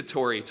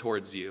accusatory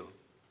towards you.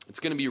 It's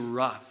going to be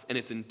rough, and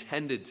it's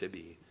intended to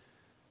be,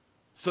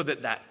 so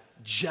that that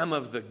gem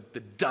of the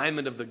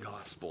diamond of the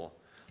gospel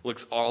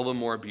looks all the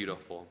more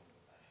beautiful.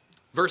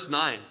 Verse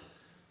 9,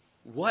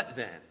 what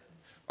then?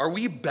 Are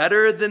we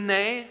better than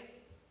they?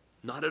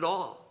 Not at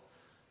all.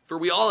 For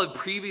we all have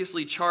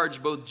previously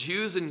charged both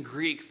Jews and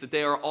Greeks that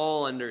they are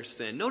all under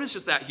sin. Notice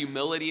just that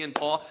humility in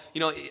Paul.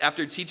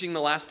 After teaching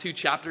the last 2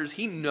 chapters,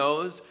 he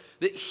knows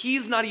that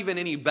he's not even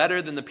any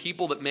better than the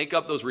people that make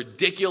up those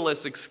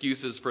ridiculous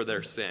excuses for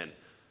their sin.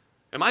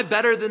 Am I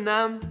better than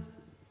them?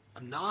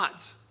 I'm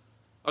not.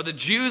 Are the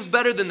Jews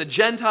better than the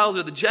Gentiles?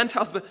 Are the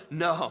Gentiles better?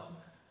 No.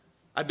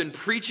 I've been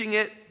preaching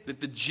it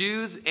that the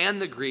Jews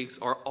and the Greeks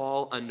are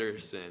all under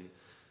sin.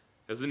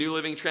 As the New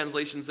Living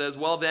Translation says,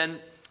 well then,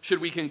 should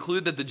we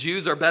conclude that the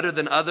Jews are better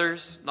than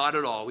others? Not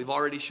at all. We've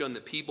already shown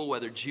that people,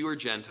 whether Jew or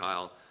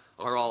Gentile,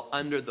 are all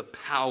under the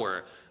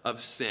power of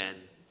sin.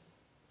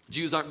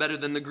 Jews aren't better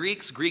than the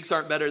Greeks. Greeks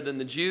aren't better than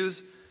the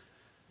Jews.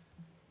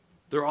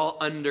 They're all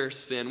under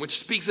sin, which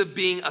speaks of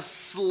being a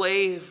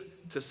slave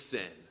to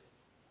sin.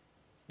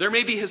 There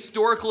may be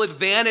historical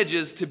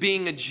advantages to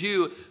being a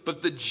Jew,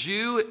 but the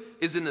Jew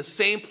is in the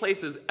same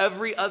place as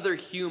every other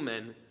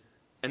human,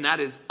 and that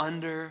is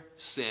under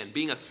sin,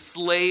 being a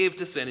slave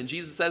to sin. And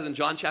Jesus says in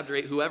John chapter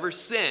 8, whoever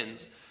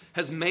sins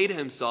has made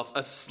himself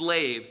a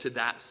slave to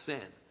that sin.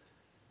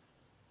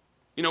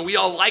 We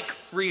all like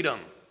freedom.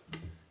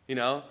 We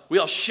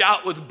all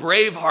shout with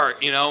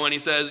Braveheart, when he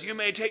says, you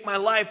may take my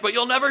life, but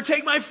you'll never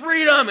take my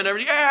freedom. And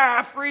everybody,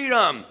 yeah,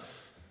 freedom.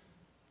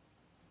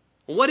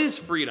 What is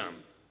freedom?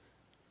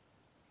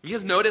 You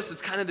guys notice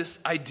it's kind of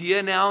this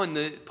idea now in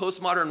the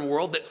postmodern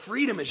world that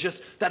freedom is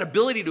just that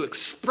ability to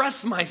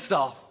express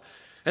myself.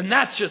 And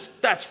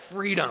that's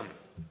freedom.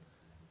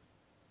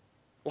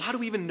 Well, how do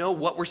we even know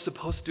what we're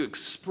supposed to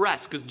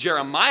express? Because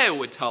Jeremiah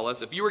would tell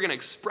us if you were going to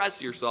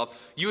express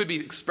yourself, you would be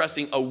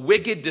expressing a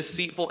wicked,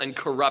 deceitful, and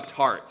corrupt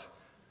heart.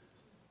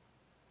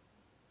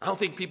 I don't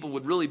think people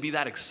would really be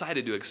that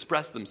excited to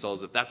express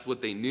themselves if that's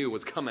what they knew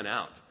was coming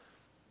out.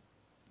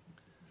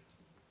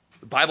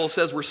 The Bible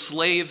says we're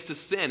slaves to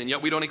sin, and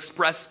yet we don't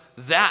express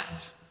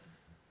that.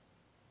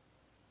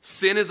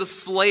 Sin is a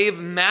slave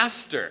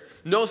master.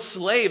 No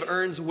slave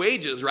earns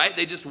wages, right?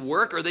 They just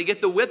work or they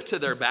get the whip to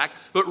their back.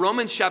 But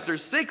Romans chapter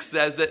 6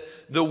 says that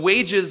the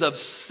wages of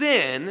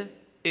sin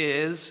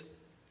is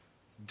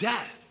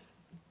death.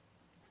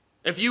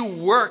 If you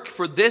work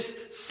for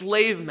this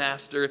slave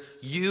master,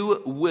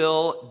 you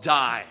will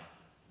die.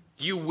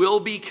 You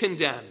will be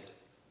condemned.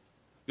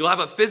 You'll have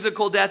a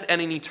physical death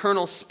and an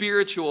eternal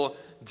spiritual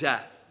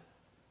death.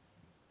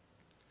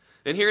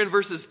 And here in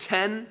verses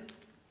 10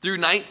 through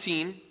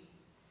 19,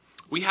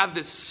 we have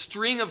this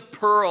string of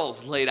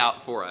pearls laid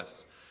out for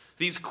us.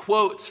 These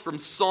quotes from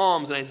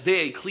Psalms and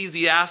Isaiah,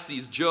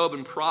 Ecclesiastes, Job,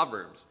 and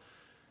Proverbs.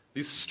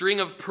 These string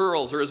of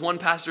pearls, or as one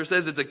pastor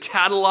says, it's a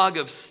catalog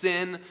of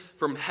sin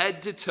from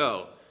head to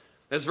toe.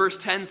 As verse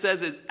 10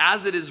 says,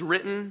 as it is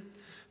written,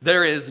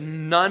 there is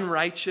none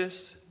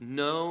righteous,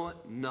 no,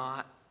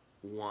 not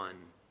one.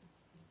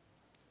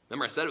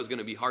 Remember I said it was going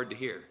to be hard to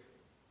hear.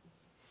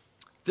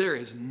 There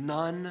is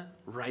none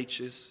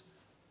righteous,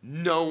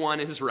 no one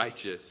is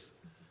righteous.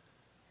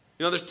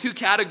 There's 2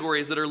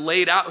 categories that are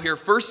laid out here.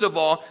 First of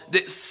all,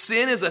 that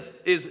sin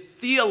is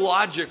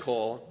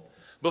theological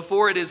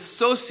before it is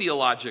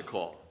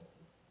sociological.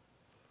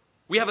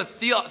 We have a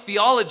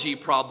theology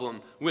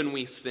problem when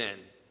we sin.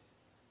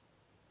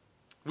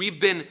 We've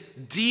been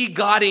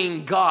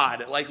de-godding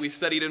God, like we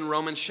studied in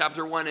Romans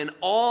chapter 1, and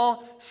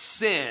all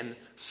sin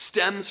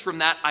stems from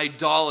that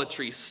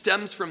idolatry,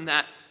 stems from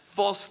that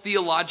false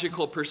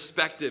theological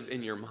perspective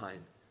in your mind.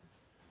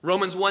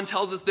 Romans 1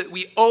 tells us that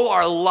we owe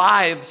our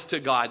lives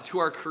to God, to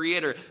our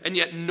Creator, and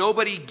yet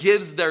nobody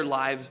gives their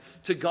lives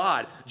to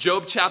God.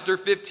 Job chapter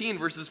 15,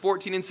 verses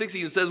 14 and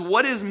 16 says,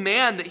 what is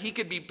man that he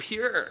could be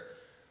pure?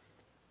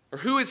 Or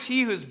who is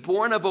he who's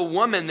born of a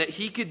woman that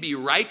he could be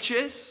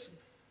righteous?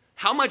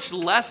 How much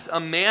less a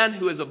man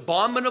who is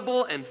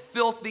abominable and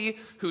filthy,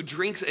 who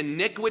drinks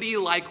iniquity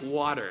like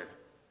water?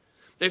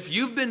 If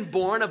you've been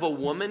born of a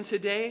woman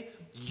today,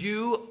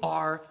 you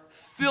are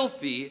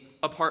filthy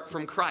apart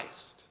from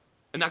Christ.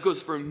 And that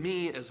goes for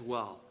me as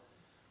well.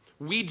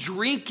 We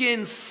drink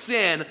in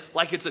sin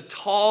like it's a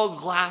tall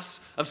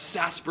glass of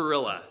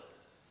sarsaparilla.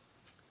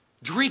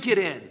 Drink it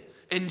in,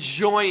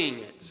 enjoying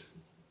it.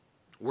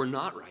 We're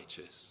not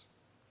righteous.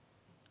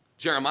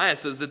 Jeremiah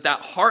says that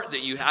heart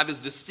that you have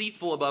is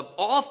deceitful above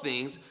all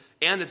things,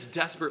 and it's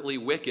desperately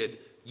wicked.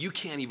 You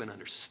can't even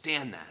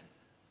understand that.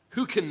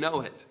 Who can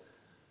know it?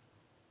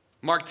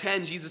 Mark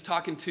 10, Jesus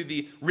talking to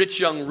the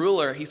rich young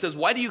ruler, he says,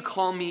 why do you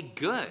call me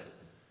good?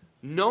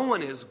 No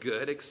one is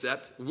good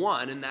except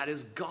one, and that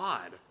is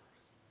God.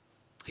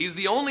 He's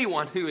the only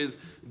one who is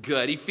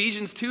good.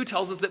 Ephesians 2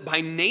 tells us that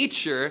by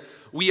nature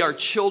we are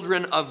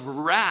children of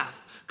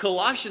wrath.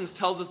 Colossians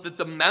tells us that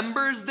the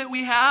members that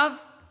we have,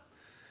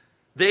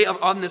 They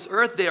are on this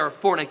earth, they are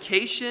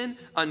fornication,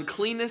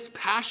 uncleanness,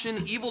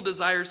 passion, evil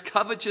desires,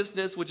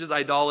 covetousness, which is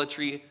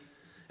idolatry.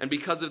 And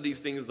because of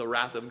these things, the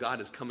wrath of God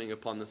is coming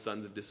upon the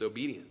sons of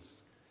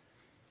disobedience.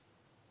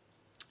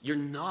 You're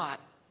not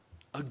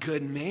a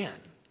good man.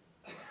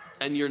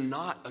 And you're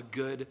not a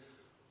good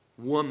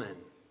woman.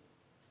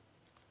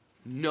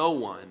 No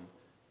one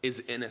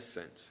is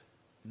innocent.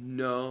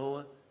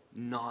 No,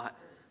 not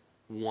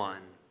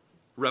one.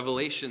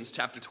 Revelations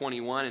chapter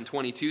 21 and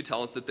 22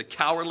 tell us that the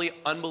cowardly,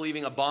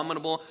 unbelieving,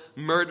 abominable,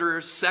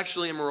 murderers,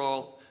 sexually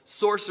immoral,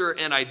 sorcerer,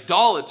 and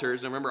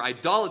idolaters, and remember,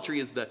 idolatry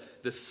is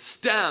the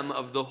stem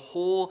of the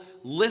whole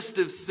list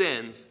of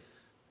sins,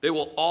 they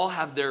will all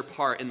have their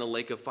part in the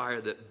lake of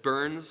fire that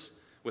burns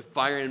with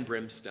fire and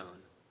brimstone.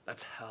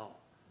 That's hell.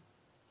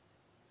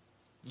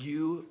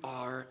 You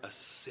are a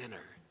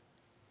sinner.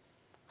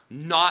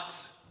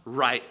 Not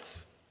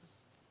right.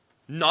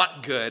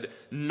 Not good,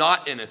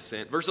 not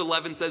innocent. Verse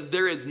 11 says,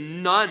 there is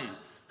none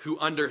who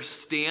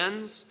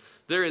understands.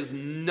 There is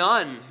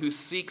none who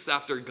seeks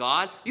after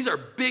God. These are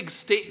big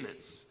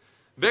statements.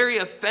 Very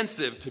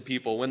offensive to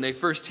people when they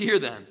first hear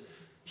them.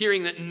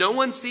 Hearing that no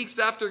one seeks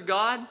after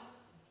God.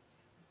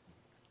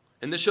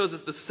 And this shows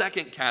us the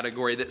second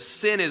category, that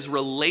sin is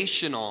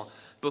relational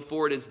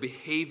before it is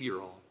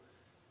behavioral.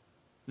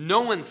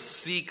 No one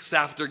seeks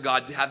after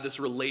God to have this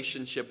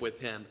relationship with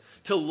him,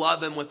 to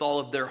love him with all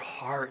of their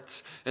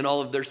heart and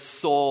all of their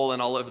soul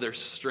and all of their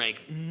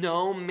strength.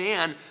 No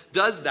man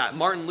does that.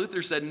 Martin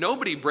Luther said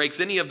nobody breaks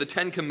any of the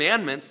 10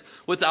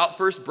 commandments without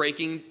first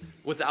breaking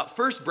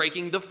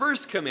the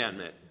first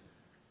commandment.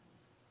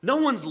 No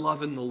one's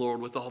loving the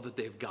Lord with all that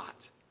they've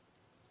got.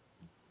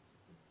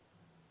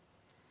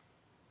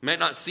 It might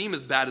not seem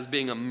as bad as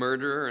being a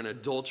murderer, an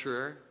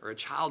adulterer, or a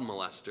child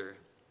molester,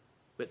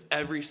 but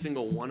every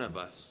single one of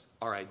us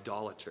are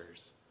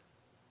idolaters.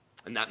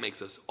 And that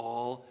makes us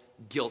all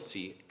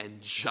guilty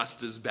and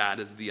just as bad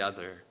as the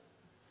other.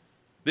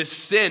 This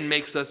sin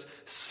makes us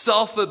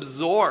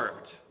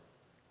self-absorbed,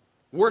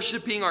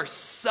 worshiping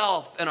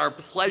ourself and our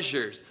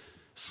pleasures,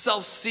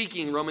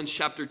 self-seeking, Romans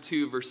chapter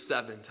 2, verse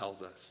 7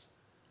 tells us,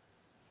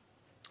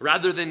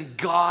 rather than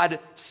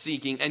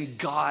God-seeking and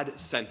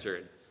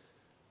God-centered.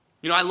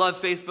 You know, I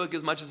love Facebook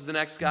as much as the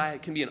next guy.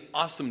 It can be an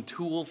awesome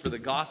tool for the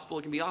gospel.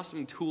 It can be an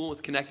awesome tool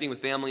with connecting with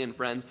family and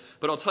friends.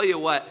 But I'll tell you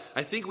what,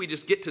 I think we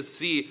just get to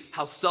see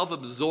how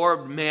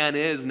self-absorbed man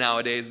is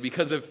nowadays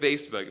because of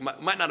Facebook.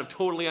 Might not have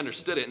totally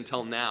understood it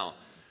until now.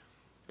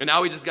 And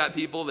now we just got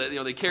people that,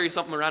 they carry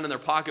something around in their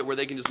pocket where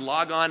they can just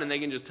log on and they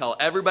can just tell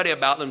everybody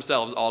about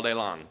themselves all day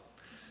long.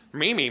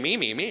 Me, and me.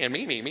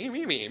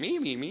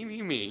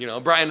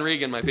 Brian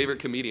Regan, my favorite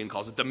comedian,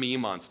 calls it the me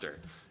monster.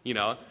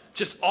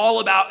 Just all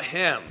about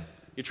him.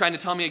 You're trying to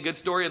tell me a good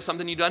story of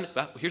something you've done?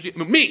 Well, here's you,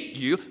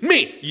 me.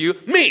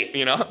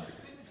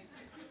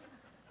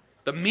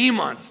 The me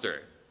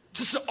monster.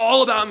 Just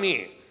all about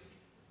me.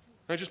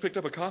 I just picked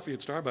up a coffee at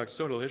Starbucks.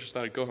 So delicious.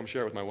 Thought I'd go home and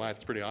share it with my wife.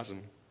 It's pretty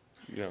awesome.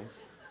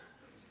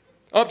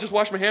 Oh, just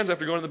washed my hands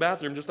after going to the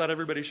bathroom. Just thought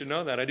everybody should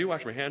know that. I do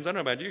wash my hands. I don't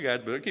know about you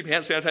guys, but I keep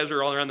hand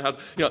sanitizer all around the house.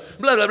 Blah,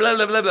 blah, blah,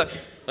 blah, blah, blah.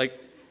 Like,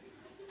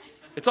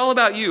 it's all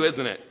about you,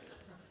 isn't it?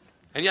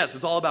 And yes,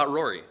 it's all about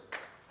Rory.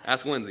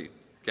 Ask Lindsay,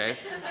 okay?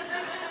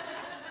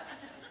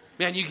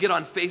 Man, you get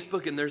on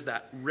Facebook and there's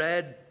that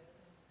red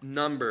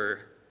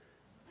number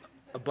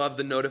above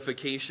the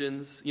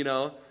notifications,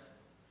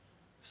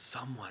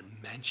 Someone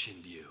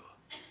mentioned you.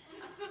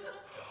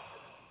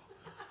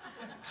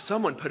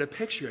 Someone put a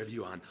picture of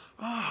you on.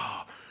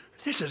 Oh,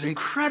 this is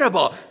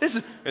incredible.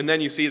 And then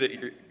you see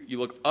that you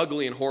look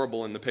ugly and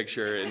horrible in the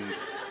picture, and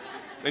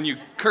then you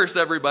curse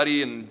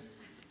everybody and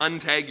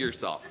untag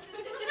yourself.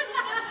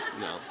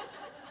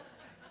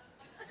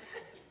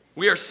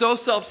 We are so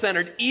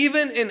self-centered.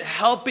 Even in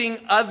helping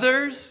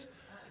others,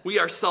 we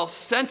are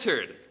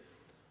self-centered.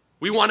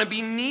 We want to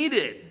be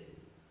needed.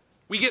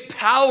 We get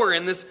power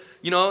in this,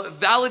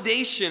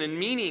 validation and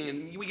meaning.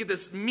 And we get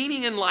this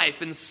meaning in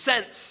life and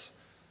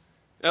sense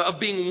of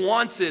being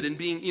wanted and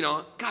being,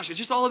 it's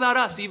just all about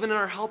us, even in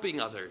our helping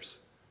others.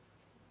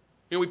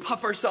 We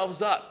puff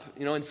ourselves up,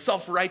 in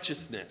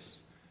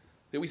self-righteousness.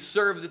 That we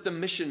serve at the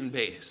mission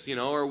base,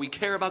 or we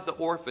care about the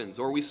orphans,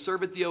 or we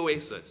serve at the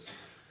Oasis.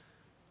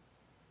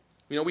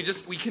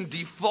 We can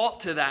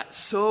default to that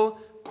so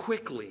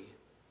quickly.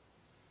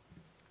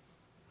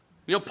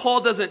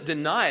 Paul doesn't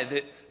deny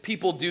that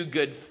people do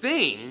good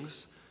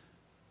things,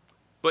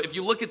 but if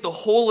you look at the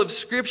whole of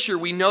Scripture,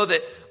 we know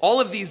that all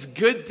of these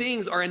good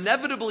things are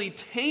inevitably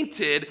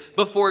tainted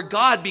before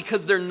God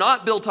because they're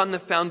not built on the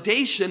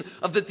foundation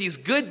of that these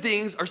good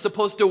things are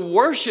supposed to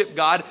worship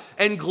God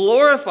and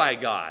glorify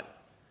God.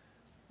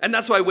 And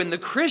that's why when the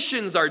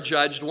Christians are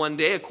judged one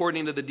day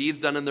according to the deeds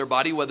done in their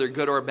body, whether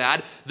good or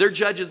bad, their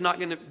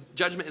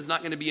judgment is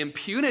not going to be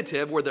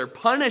impunitive where they're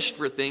punished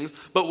for things,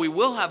 but we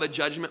will have a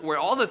judgment where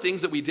all the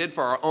things that we did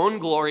for our own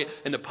glory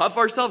and to puff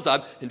ourselves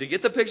up and to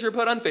get the picture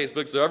put on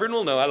Facebook so everyone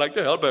will know I like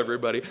to help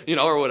everybody,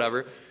 or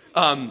whatever.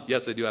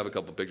 Yes, I do have a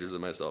couple pictures of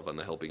myself on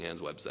the Helping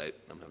Hands website.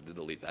 I'm going to have to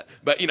delete that.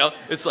 But,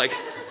 it's like,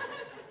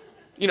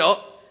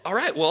 all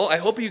right, well, I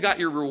hope you got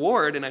your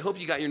reward, and I hope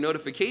you got your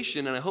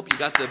notification, and I hope you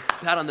got the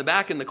pat on the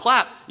back and the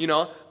clap,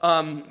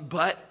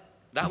 but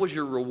that was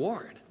your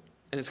reward.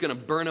 And it's going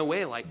to burn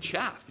away like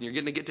chaff. And you're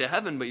going to get to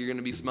heaven, but you're going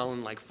to be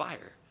smelling like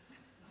fire.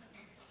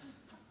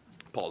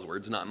 Paul's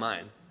words, not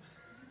mine.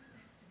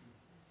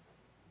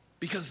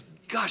 Because,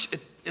 gosh,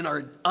 in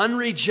our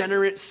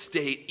unregenerate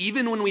state,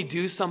 even when we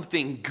do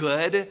something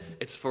good,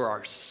 it's for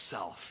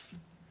ourself.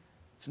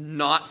 It's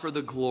not for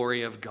the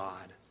glory of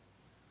God.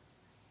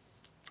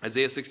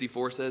 Isaiah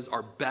 64 says,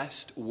 our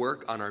best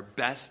work on our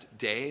best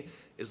day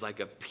is like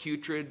a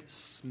putrid,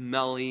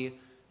 smelly,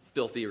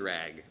 filthy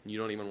rag. You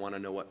don't even want to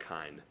know what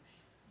kind.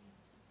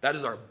 That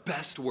is our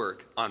best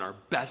work on our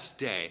best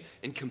day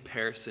in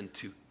comparison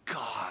to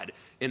God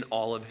in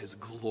all of his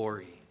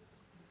glory.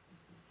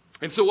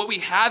 And so what we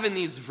have in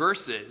these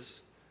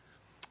verses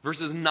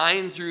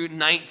 9 through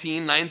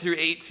 19, 9 through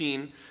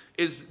 18,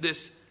 is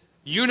this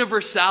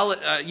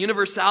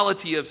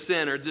universality of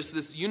sin, or just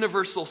this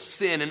universal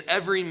sin in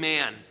every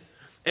man.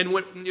 And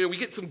we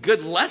get some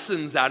good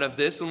lessons out of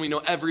this when we know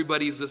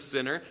everybody's a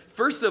sinner.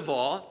 First of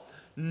all,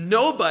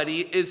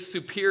 nobody is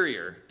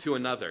superior to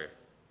another.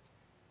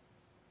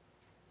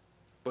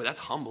 Boy,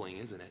 that's humbling,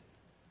 isn't it?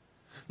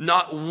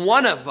 Not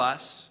one of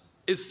us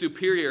is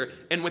superior.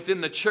 And within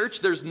the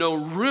church, there's no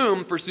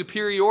room for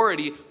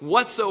superiority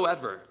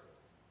whatsoever.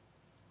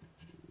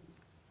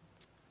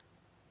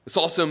 This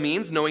also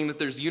means, knowing that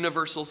there's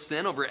universal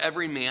sin over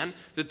every man,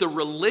 that the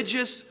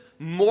religious,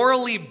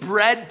 morally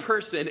bred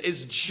person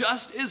is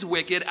just as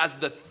wicked as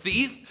the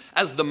thief,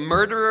 as the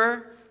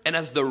murderer, and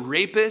as the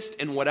rapist,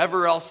 and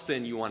whatever else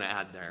sin you want to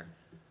add there.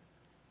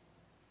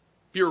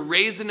 If you're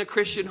raised in a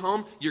Christian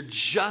home, you're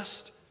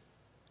just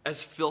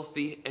as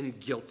filthy and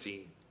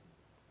guilty.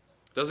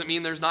 Doesn't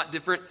mean there's not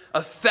different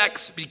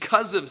effects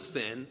because of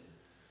sin,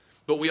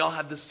 but we all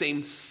have the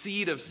same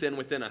seed of sin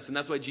within us. And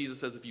that's why Jesus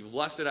says, if you've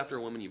lusted after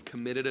a woman, you've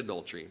committed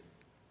adultery.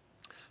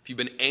 If you've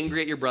been angry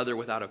at your brother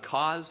without a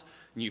cause,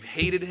 and you've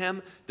hated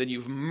him, then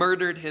you've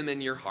murdered him in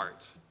your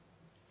heart.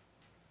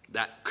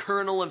 That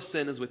kernel of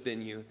sin is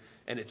within you,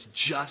 and it's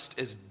just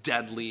as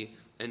deadly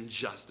and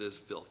just as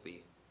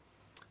filthy.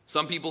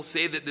 Some people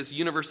say that this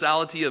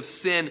universality of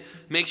sin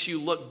makes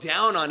you look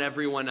down on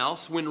everyone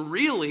else, when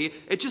really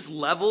it just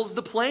levels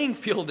the playing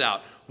field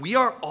out. We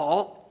are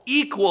all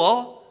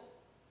equal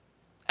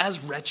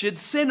as wretched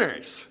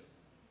sinners.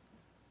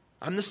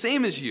 I'm the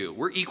same as you.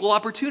 We're equal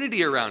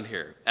opportunity around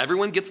here.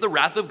 Everyone gets the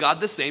wrath of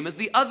God the same as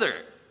the other.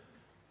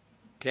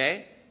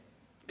 Okay?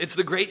 It's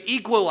the great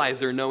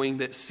equalizer, knowing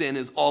that sin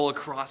is all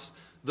across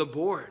the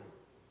board.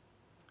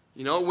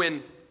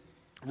 When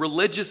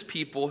religious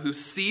people who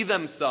see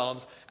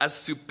themselves as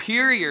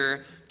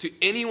superior to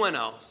anyone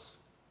else,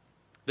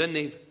 then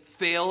they've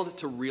failed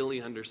to really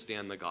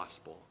understand the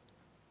gospel.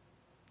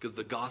 Because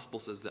the gospel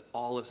says that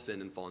all have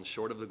sinned and fallen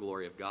short of the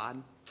glory of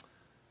God.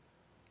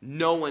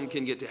 No one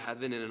can get to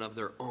heaven in and of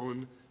their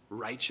own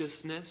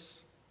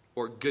righteousness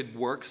or good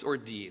works or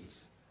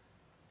deeds.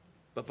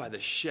 But by the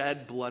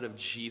shed blood of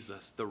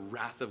Jesus, the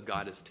wrath of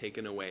God is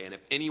taken away. And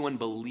if anyone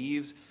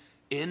believes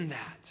in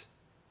that,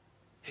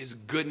 his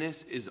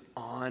goodness is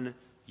on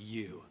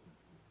you,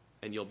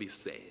 and you'll be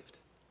saved.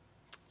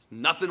 It's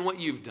nothing what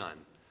you've done.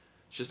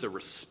 It's just a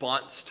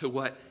response to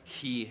what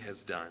he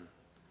has done.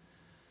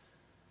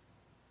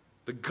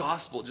 The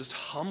gospel just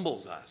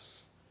humbles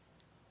us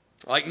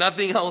like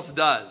nothing else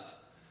does.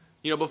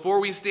 Before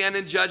we stand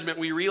in judgment,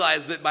 we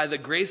realize that by the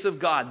grace of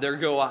God, there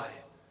go I. I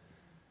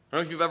don't know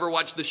if you've ever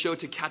watched the show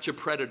To Catch a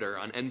Predator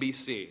on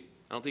NBC. I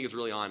don't think it's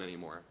really on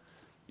anymore.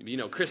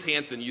 Chris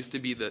Hansen used to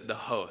be the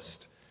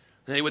host.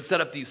 And they would set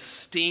up these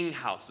sting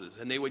houses,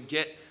 and they would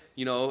get,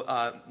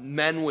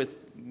 men with,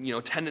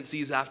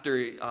 tendencies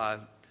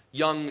after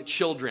young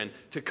children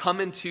to come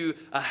into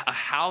a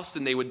house,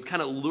 and they would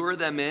kind of lure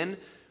them in.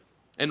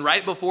 And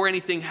right before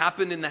anything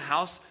happened in the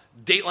house,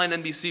 Dateline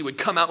NBC would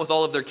come out with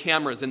all of their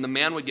cameras, and the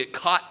man would get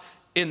caught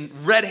in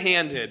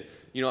red-handed,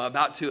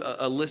 about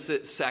to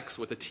elicit sex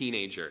with a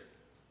teenager.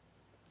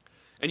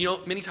 And,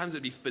 many times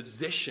it'd be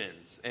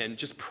physicians and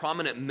just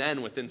prominent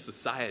men within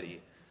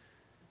society.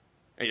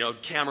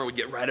 And, camera would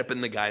get right up in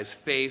the guy's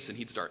face, and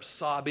he'd start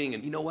sobbing.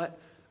 And you know what?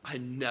 I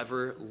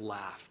never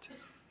laughed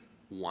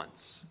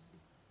once.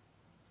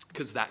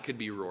 Because that could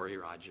be Rory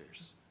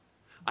Rogers.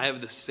 I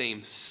have the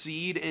same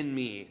seed in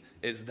me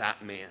as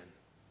that man.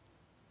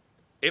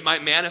 It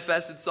might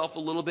manifest itself a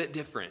little bit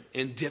different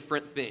in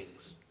different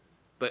things.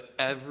 But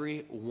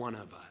every one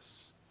of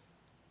us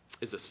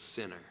is a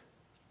sinner.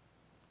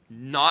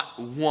 Not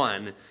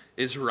one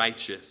is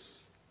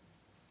righteous.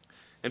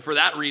 And for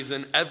that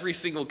reason, every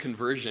single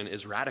conversion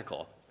is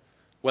radical.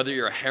 Whether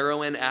you're a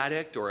heroin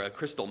addict or a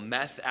crystal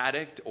meth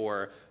addict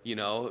or,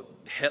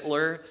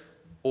 Hitler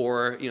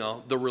or,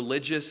 the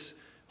religious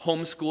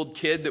homeschooled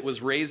kid that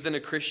was raised in a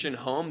Christian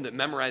home that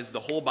memorized the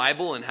whole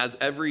Bible and has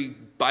every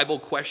Bible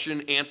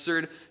question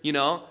answered,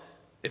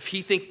 if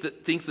he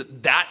thinks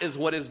that is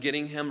what is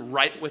getting him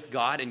right with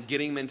God and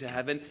getting him into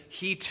heaven,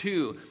 he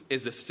too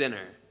is a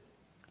sinner.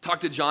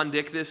 Talked to John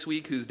Dick this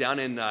week, who's down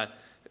in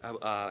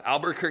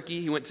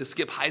Albuquerque. He went to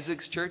Skip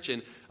Isaac's church,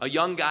 and a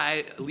young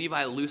guy,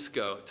 Levi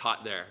Lusco,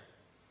 taught there.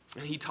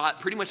 And he taught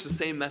pretty much the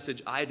same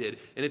message I did.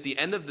 And at the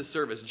end of the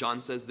service,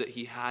 John says that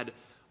he had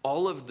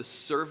all of the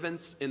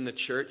servants in the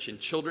church and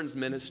children's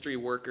ministry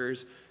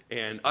workers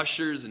and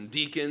ushers and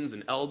deacons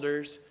and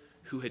elders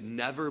who had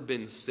never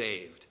been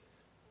saved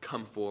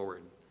come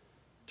forward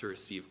to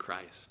receive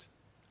Christ.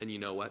 And you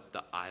know what?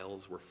 The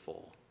aisles were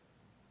full.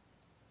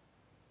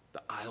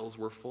 The aisles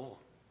were full.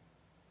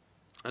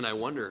 And I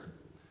wonder,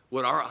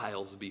 would our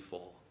aisles be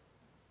full?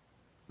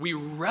 We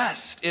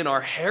rest in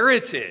our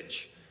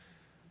heritage.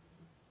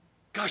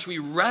 Gosh, we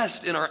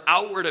rest in our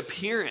outward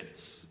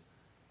appearance.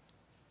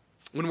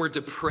 When we're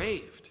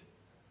depraved,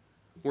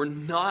 we're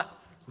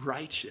not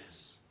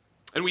righteous.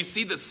 And we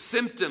see the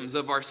symptoms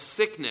of our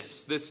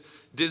sickness, this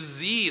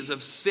disease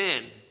of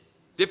sin.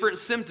 Different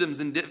symptoms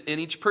in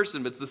each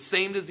person, but it's the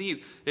same disease.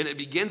 And it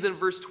begins in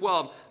verse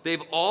 12.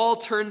 They've all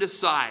turned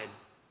aside.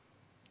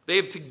 They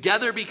have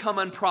together become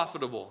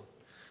unprofitable.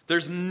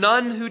 There's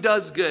none who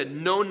does good,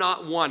 no,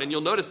 not one. And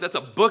you'll notice that's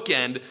a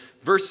bookend.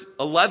 Verse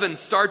 11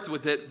 starts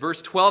with it.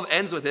 Verse 12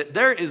 ends with it.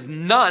 There is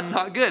none,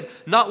 not good,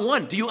 not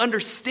one. Do you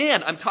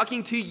understand? I'm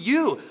talking to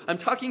you. I'm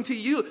talking to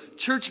you,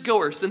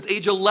 churchgoer. Since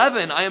age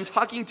 11, I am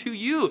talking to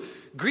you,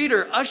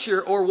 greeter,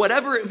 usher, or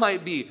whatever it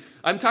might be.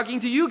 I'm talking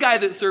to you, guy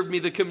that served me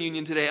the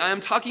communion today. I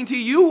am talking to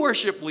you,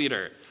 worship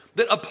leader,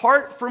 that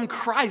apart from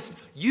Christ,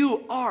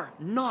 you are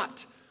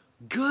not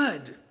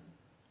good.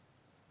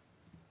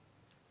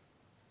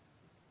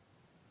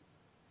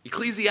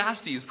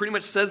 Ecclesiastes pretty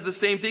much says the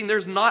same thing.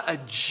 There's not a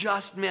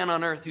just man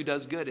on earth who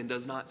does good and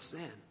does not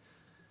sin.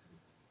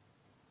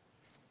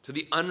 To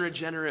the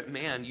unregenerate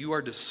man, you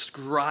are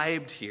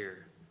described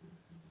here.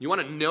 You want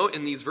to note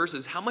in these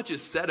verses how much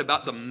is said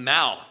about the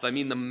mouth. I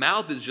mean, the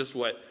mouth is just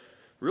what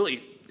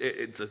really,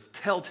 it's a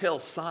telltale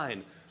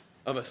sign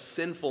of a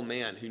sinful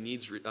man who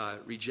needs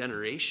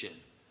regeneration.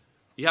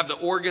 You have the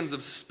organs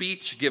of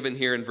speech given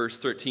here in verse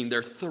 13.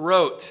 Their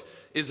throat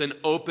is an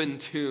open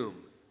tomb.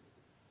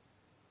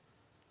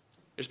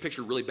 I just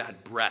picture really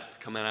bad breath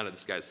coming out of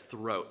this guy's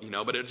throat,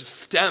 but it just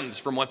stems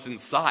from what's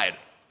inside.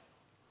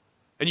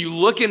 And you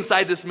look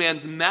inside this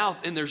man's mouth,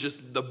 and there's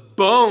just the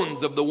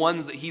bones of the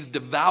ones that he's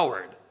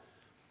devoured,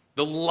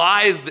 the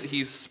lies that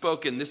he's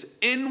spoken, this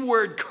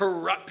inward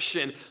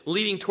corruption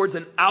leading towards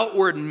an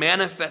outward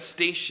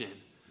manifestation.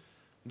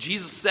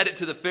 Jesus said it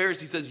to the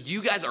Pharisees. He says,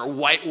 you guys are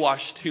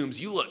whitewashed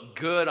tombs. You look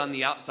good on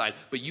the outside,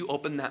 but you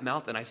open that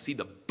mouth, and I see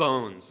the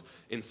bones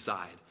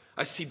inside.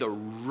 I see the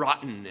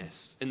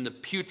rottenness, and the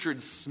putrid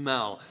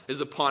smell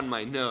is upon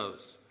my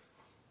nose.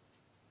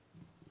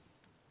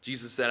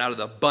 Jesus said, out of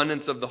the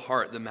abundance of the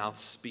heart, the mouth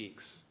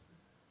speaks.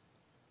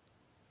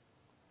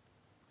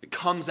 It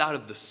comes out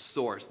of the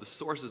source. The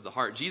source is the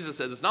heart. Jesus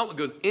says it's not what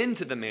goes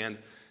into the man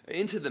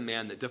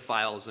that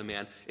defiles a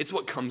man. It's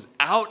what comes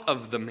out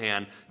of the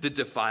man that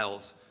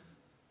defiles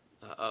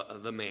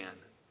the man.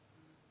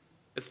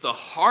 It's the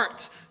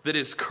heart that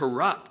is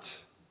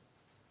corrupt.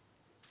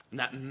 And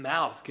that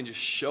mouth can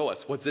just show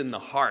us what's in the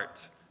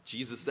heart.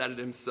 Jesus said it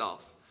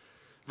himself.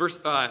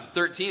 Verse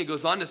 13, it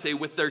goes on to say,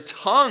 with their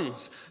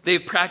tongues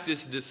they've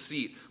practiced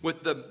deceit.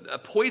 With the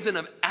poison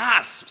of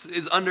asps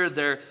is under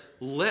their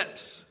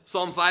lips.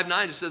 Psalm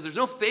 5:9 just says there's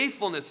no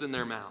faithfulness in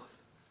their mouth.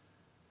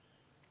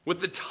 With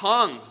the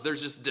tongues,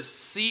 there's just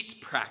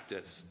deceit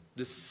practiced.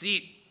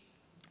 Deceit,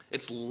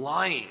 it's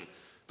lying.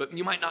 But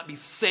you might not be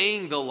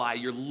saying the lie.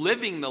 You're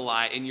living the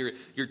lie, and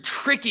you're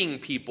tricking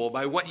people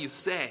by what you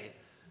say.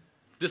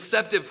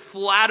 Deceptive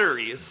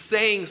flattery is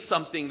saying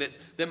something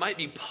that might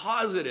be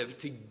positive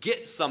to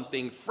get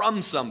something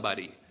from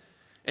somebody.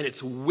 And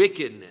it's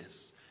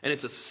wickedness. And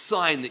it's a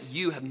sign that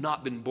you have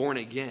not been born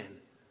again.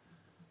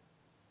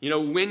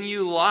 When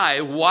you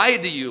lie, why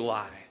do you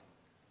lie?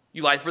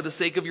 You lie for the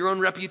sake of your own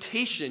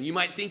reputation. You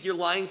might think you're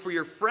lying for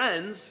your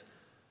friends,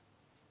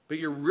 but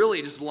you're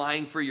really just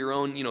lying for your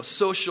own,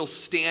 social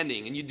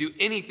standing. And you do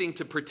anything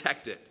to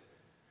protect it.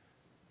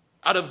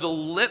 Out of the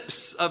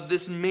lips of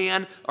this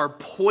man are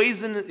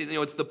poison.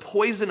 It's the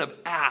poison of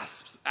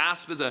asps.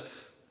 Asp is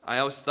I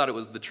always thought it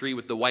was the tree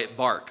with the white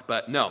bark,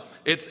 but no.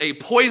 It's a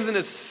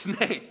poisonous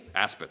snake.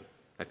 Aspen,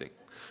 I think.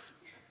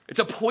 It's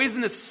a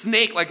poisonous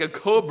snake like a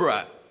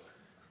cobra,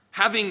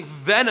 having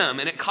venom,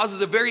 and it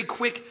causes a very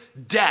quick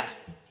death.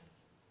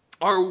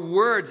 Our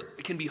words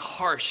can be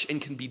harsh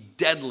and can be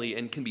deadly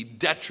and can be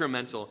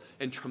detrimental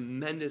and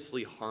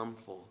tremendously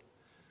harmful.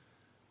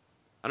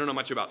 I don't know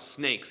much about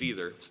snakes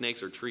either.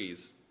 Snakes or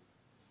trees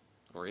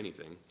or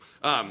anything.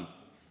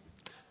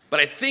 But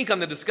I think on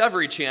the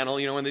Discovery Channel,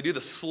 when they do the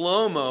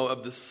slow-mo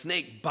of the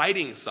snake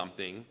biting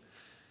something,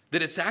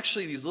 that it's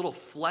actually these little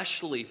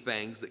fleshly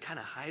fangs that kind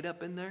of hide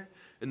up in there.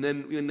 And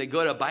then when they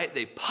go to bite,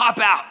 they pop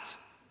out.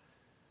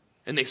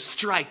 And they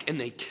strike and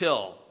they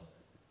kill.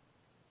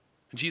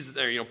 And Jesus,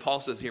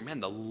 Paul says here, man,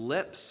 the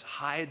lips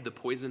hide the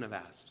poison of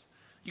asps.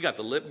 You got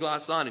the lip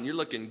gloss on and you're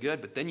looking good,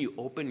 but then you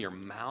open your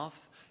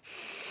mouth.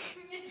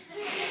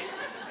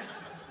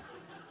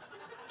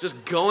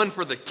 Just going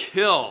for the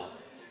kill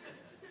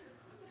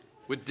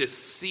with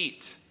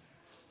deceit.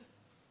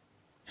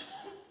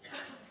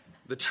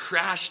 the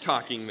trash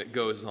talking that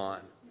goes on.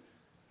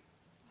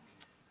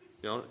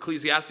 You know,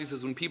 Ecclesiastes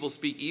says when people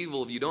speak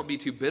evil of you, don't be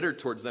too bitter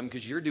towards them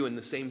because you're doing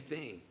the same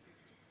thing.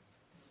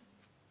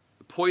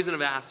 The poison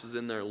of asps is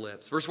in their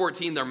lips. Verse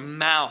 14, their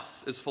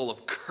mouth is full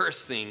of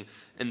cursing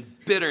and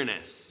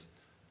bitterness.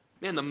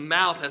 Man, the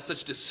mouth has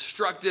such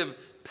destructive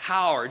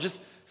power,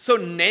 just so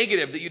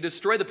negative that you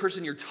destroy the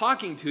person you're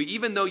talking to,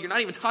 even though you're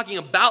not even talking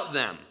about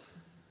them.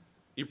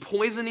 You're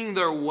poisoning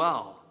their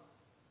well.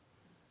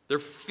 Their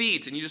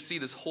feet, and you just see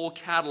this whole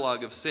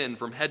catalog of sin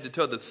from head to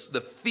toe. The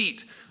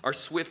feet are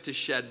swift to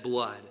shed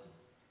blood,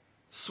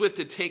 swift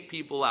to take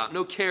people out,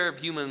 no care of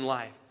human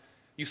life.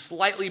 You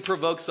slightly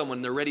provoke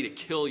someone, they're ready to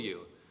kill you.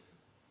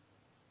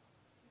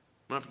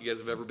 I don't know if you guys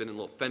have ever been in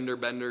little fender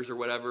benders or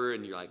whatever,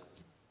 and you're like,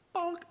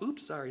 bonk,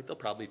 oops, sorry, they'll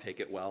probably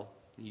take it well.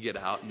 You get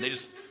out, and they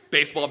just,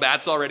 baseball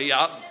bat's already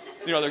out.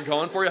 You know, they're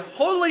going for you.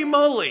 Holy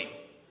moly,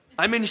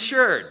 I'm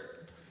insured.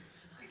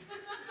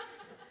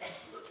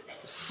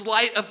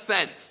 Slight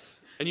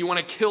offense, and you want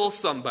to kill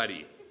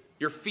somebody.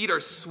 Your feet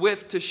are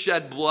swift to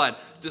shed blood.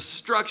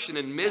 Destruction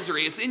and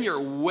misery. It's in your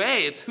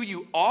way. It's who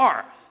you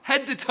are.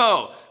 Head to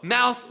toe.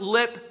 Mouth,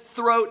 lip,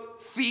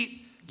 throat,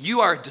 feet.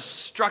 You are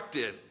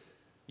destructive.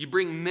 You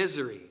bring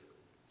misery.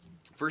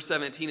 Verse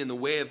 17, in the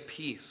way of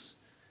peace,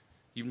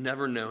 you've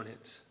never known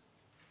it.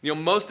 You know,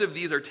 most of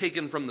these are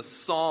taken from the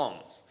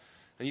Psalms.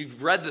 And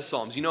you've read the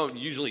Psalms. You know,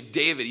 usually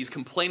David, he's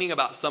complaining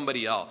about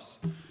somebody else.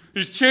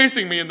 He's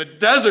chasing me in the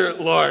desert,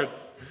 Lord.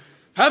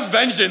 Have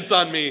vengeance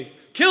on me.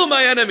 Kill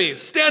my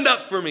enemies. Stand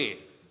up for me.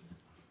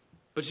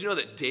 But you know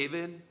that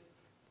David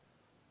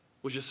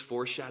was just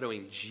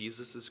foreshadowing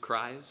Jesus'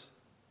 cries?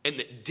 And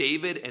that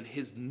David and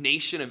his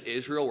nation of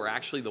Israel were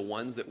actually the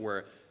ones that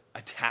were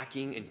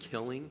attacking and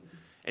killing?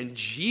 And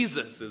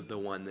Jesus is the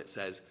one that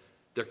says,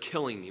 they're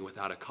killing me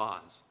without a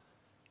cause.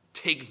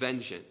 Take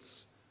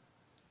vengeance.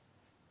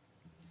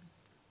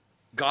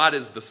 God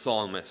is the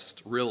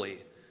psalmist, really.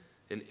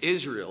 And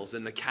Israel's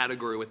in the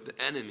category with the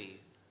enemy.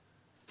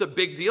 It's a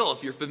big deal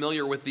if you're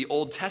familiar with the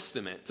Old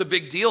Testament. It's a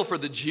big deal for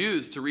the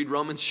Jews to read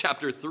Romans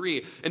chapter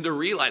 3 and to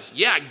realize,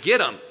 yeah, get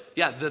them.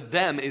 Yeah, the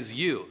them is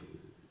you.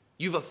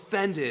 You've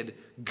offended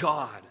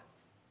God.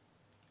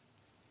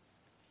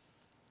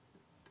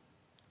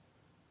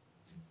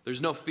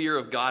 There's no fear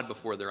of God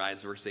before their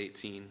eyes, verse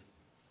 18.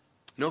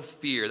 No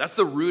fear. That's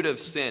the root of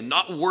sin.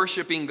 Not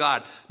worshiping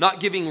God. Not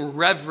giving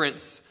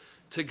reverence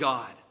to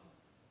God.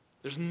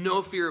 There's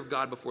no fear of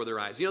God before their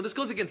eyes. You know, this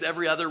goes against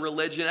every other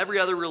religion. Every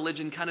other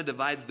religion kind of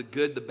divides the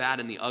good, the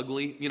bad, and the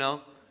ugly, you know,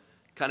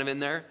 kind of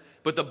in there.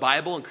 But the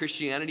Bible and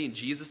Christianity and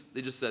Jesus,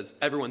 it just says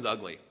everyone's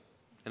ugly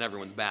and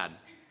everyone's bad.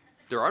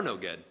 There are no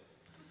good.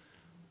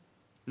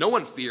 No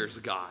one fears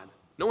God.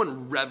 No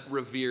one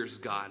reveres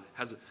God,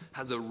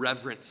 has a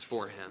reverence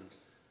for him.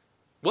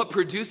 What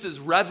produces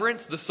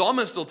reverence? The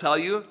psalmist will tell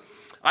you,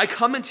 I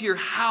come into your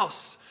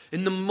house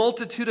in the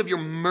multitude of your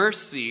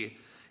mercy,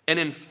 and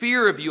in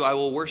fear of you, I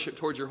will worship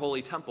towards your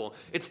holy temple.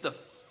 It's the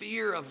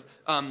fear of,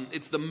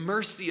 it's the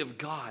mercy of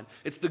God.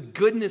 It's the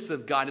goodness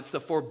of God. It's the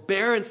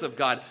forbearance of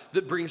God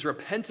that brings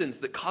repentance,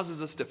 that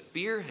causes us to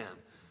fear him.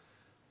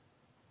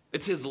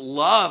 It's his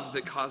love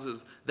that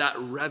causes that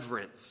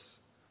reverence.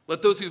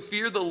 Let those who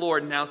fear the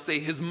Lord now say,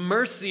 his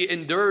mercy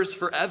endures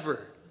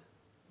forever.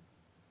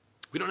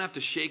 We don't have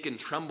to shake and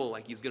tremble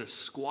like he's going to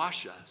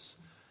squash us.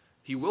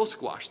 He will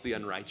squash the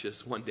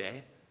unrighteous one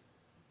day.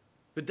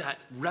 But that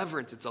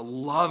reverence, it's a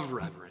love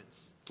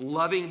reverence. It's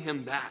loving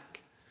him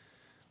back.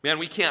 Man,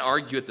 we can't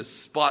argue at the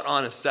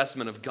spot-on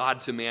assessment of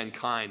God to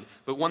mankind.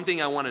 But one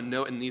thing I want to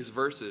note in these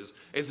verses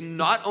is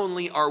not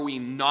only are we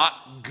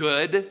not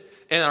good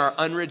in our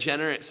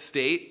unregenerate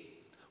state,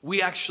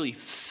 we actually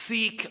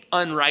seek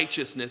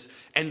unrighteousness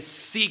and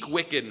seek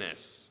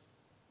wickedness.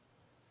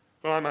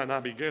 Well, I might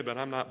not be good, but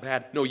I'm not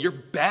bad. No, you're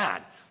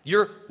bad.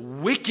 You're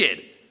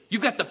wicked.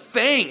 You've got the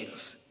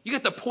fangs. You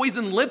got the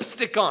poison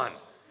lipstick on.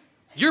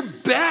 You're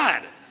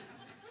bad.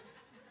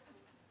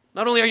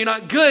 Not only are you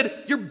not good,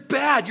 you're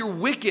bad. You're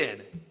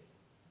wicked.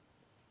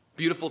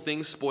 Beautiful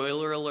thing,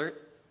 spoiler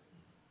alert,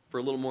 for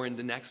a little more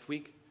into next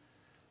week.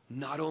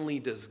 Not only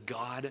does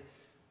God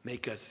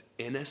make us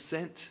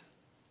innocent,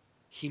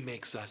 he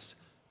makes us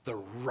the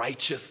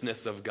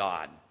righteousness of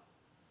God.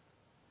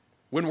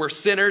 When we're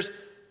sinners,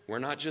 we're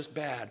not just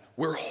bad.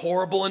 We're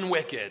horrible and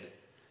wicked.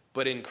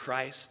 But in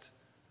Christ,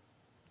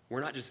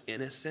 we're not just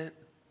innocent.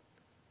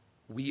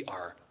 We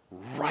are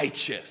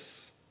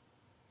righteous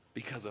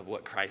because of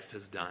what Christ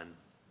has done.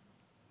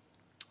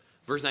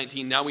 Verse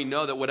 19, now we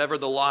know that whatever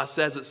the law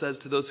says, it says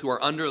to those who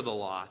are under the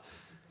law,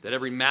 that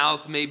every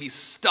mouth may be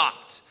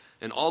stopped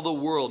and all the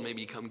world may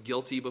become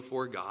guilty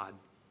before God.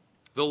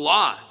 The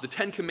law, the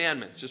 10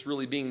 Commandments, just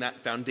really being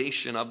that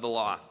foundation of the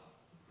law,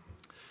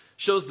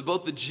 shows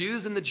both the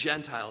Jews and the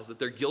Gentiles that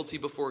they're guilty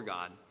before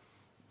God.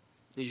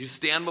 As you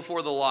stand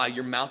before the law,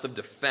 your mouth of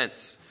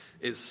defense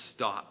is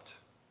stopped.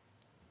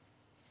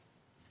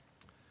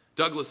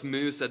 Douglas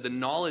Moo said the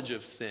knowledge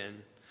of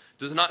sin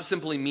does not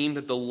simply mean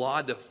that the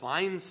law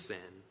defines sin,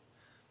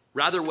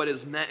 Rather, what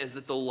is meant is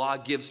that the law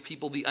gives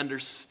people the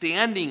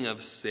understanding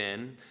of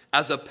sin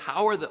as a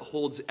power that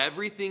holds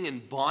everything in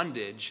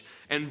bondage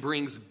and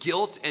brings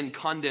guilt and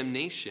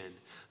condemnation.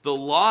 The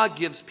law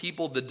gives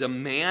people the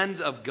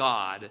demands of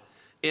God.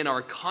 In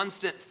our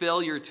constant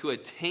failure to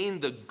attain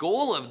the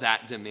goal of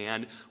that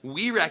demand,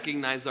 we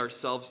recognize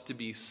ourselves to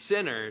be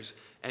sinners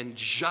and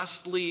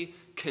justly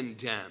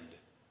condemned.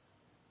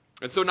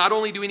 And so not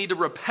only do we need to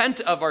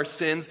repent of our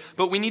sins,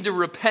 but we need to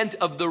repent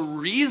of the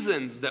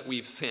reasons that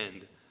we've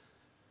sinned.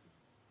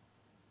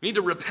 We need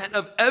to repent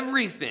of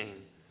everything.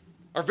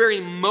 Our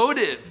very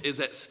motive is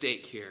at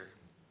stake here.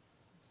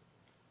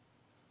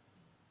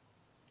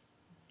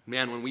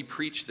 Man, when we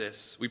preach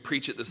this, we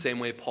preach it the same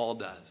way Paul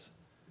does,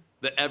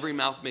 that every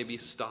mouth may be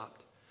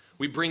stopped.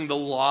 We bring the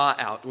law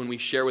out when we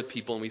share with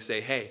people and we say,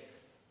 hey,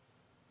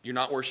 you're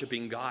not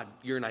worshiping God,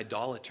 you're an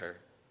idolater.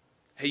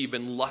 Hey, you've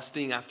been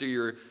lusting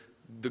after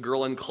the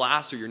girl in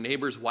class or your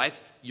neighbor's wife,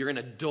 you're an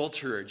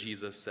adulterer,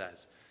 Jesus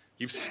says.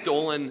 You've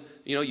stolen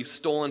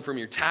from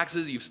your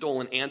taxes, you've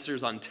stolen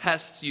answers on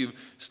tests, you've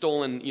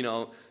stolen,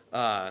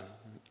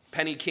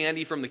 penny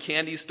candy from the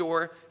candy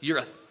store. You're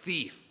a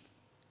thief.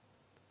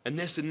 And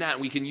this and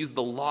that, we can use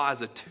the law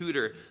as a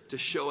tutor to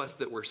show us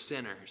that we're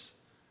sinners,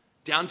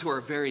 down to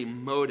our very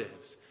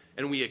motives.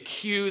 And we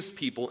accuse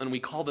people and we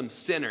call them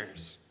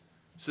sinners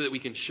so that we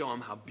can show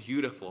them how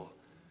beautiful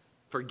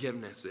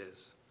forgiveness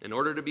is. In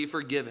order to be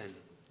forgiven,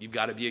 you've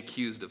got to be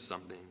accused of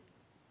something.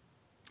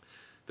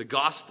 The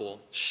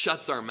gospel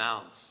shuts our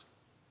mouths.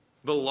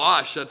 The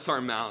law shuts our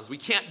mouths. We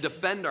can't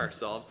defend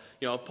ourselves.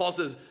 Paul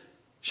says,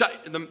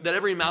 that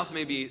every mouth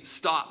may be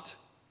stopped.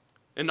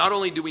 And not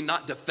only do we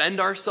not defend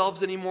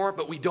ourselves anymore,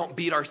 but we don't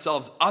beat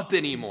ourselves up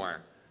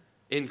anymore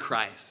in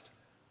Christ.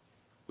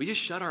 We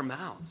just shut our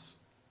mouths.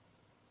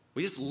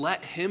 We just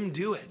let him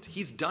do it.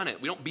 He's done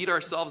it. We don't beat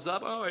ourselves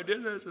up. Oh, I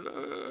did this.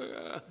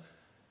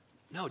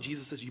 No,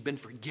 Jesus says, you've been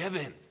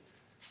forgiven.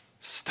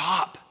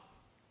 Stop.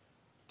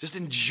 Just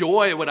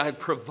enjoy what I've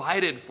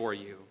provided for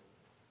you.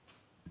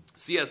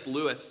 C.S.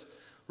 Lewis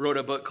wrote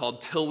a book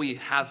called Till We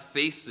Have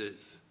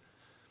Faces.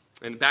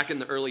 And back in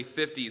the early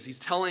 50s, he's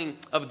telling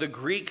of the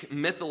Greek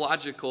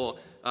mythological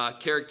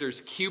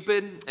characters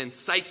Cupid and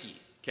Psyche.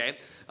 Okay,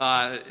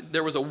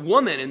 there was a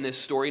woman in this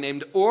story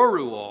named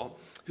Orual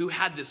who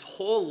had this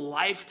whole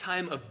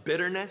lifetime of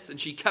bitterness, and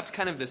she kept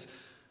kind of this,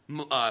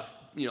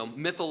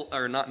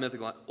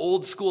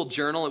 old school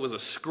journal. It was a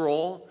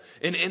scroll.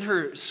 And in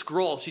her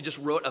scroll, she just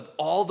wrote of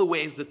all the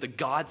ways that the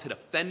gods had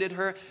offended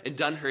her and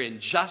done her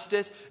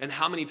injustice and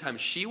how many times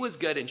she was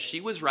good and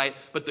she was right,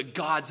 but the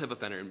gods have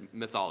offended her.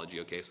 Mythology,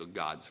 okay, so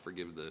gods,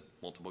 forgive the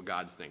multiple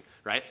gods thing,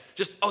 right?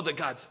 Just, the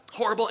gods,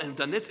 horrible and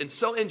done this and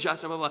so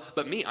unjust, and blah, blah, blah.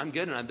 But me, I'm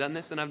good and I've done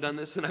this and I've done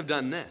this and I've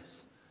done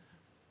this.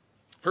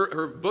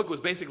 Her book was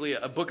basically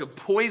a book of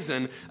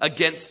poison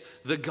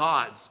against the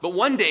gods. But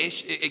one day,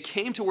 it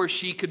came to where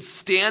she could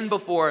stand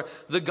before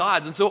the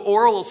gods. And so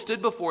Orual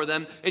stood before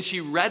them, and she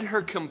read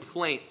her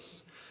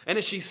complaints. And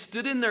as she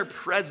stood in their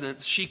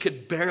presence, she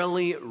could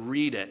barely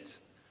read it.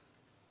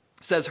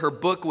 It says her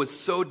book was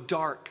so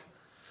dark.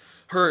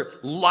 Her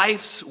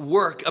life's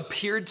work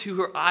appeared to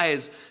her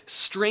eyes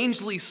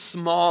strangely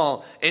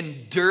small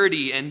and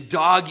dirty and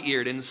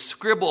dog-eared and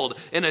scribbled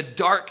in a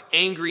dark,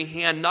 angry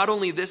hand. Not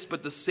only this,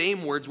 but the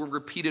same words were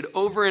repeated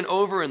over and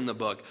over in the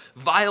book.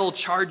 Vile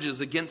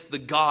charges against the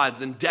gods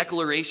and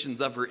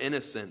declarations of her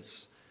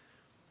innocence.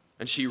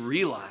 And she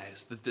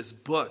realized that this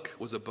book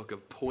was a book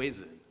of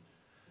poison.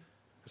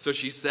 So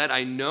she said,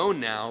 I know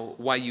now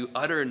why you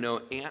utter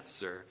no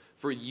answer,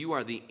 for you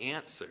are the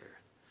answer.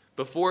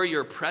 Before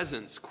your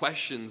presence,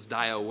 questions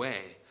die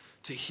away.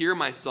 To hear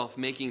myself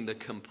making the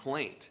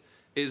complaint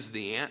is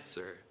the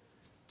answer.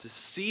 To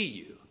see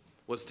you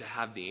was to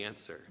have the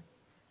answer.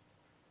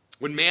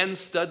 When man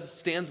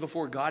stands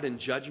before God in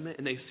judgment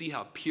and they see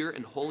how pure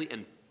and holy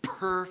and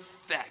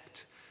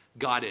perfect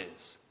God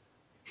is,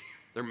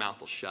 their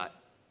mouth will shut.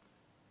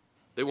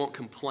 They won't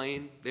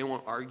complain. They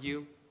won't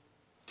argue.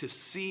 To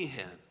see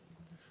him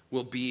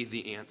will be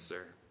the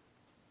answer.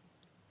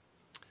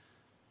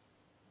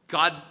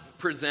 Paul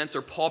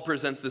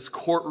presents this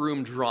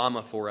courtroom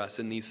drama for us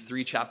in these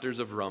 3 chapters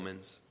of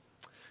Romans.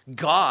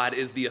 God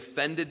is the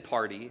offended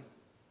party,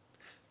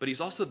 but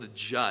he's also the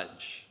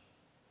judge.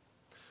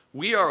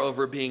 We are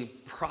over being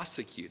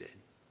prosecuted.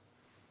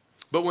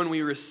 But when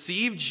we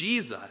receive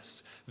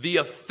Jesus, the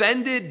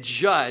offended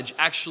judge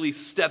actually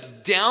steps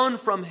down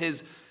from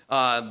his,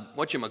 and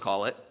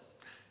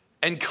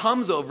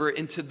comes over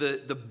into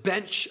the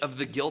bench of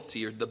the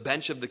guilty or the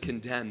bench of the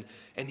condemned,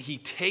 and he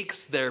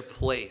takes their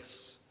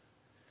place.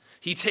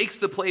 He takes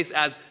the place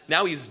as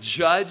now he's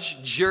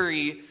judge,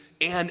 jury,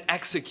 and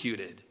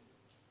executed.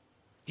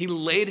 He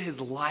laid his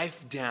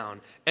life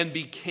down and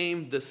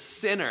became the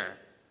sinner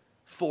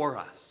for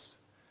us,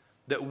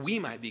 that we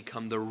might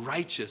become the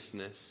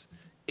righteousness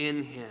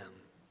in him.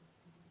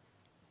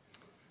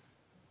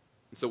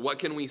 And so what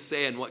can we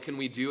say and what can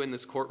we do in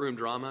this courtroom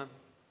drama?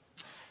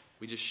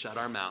 We just shut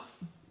our mouth.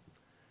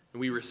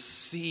 And we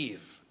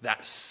receive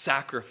that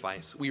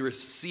sacrifice. We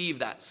receive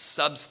that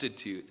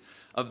substitute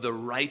of the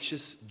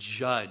righteous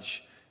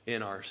judge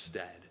in our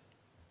stead.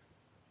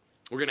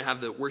 We're going to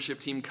have the worship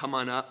team come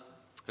on up.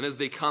 And as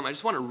they come, I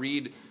just want to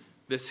read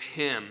this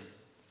hymn,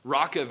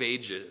 Rock of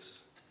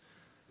Ages.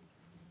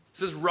 It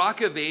says,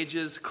 Rock of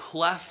Ages,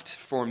 cleft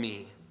for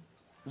me.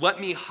 Let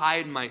me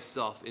hide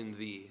myself in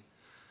thee.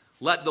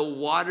 Let the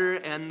water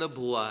and the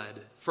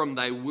blood from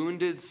thy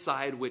wounded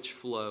side which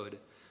flowed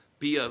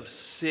be of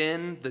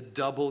sin the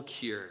double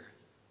cure.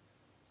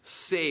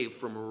 Save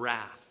from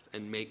wrath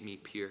and make me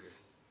pure.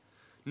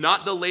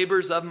 Not the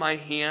labors of my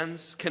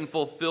hands can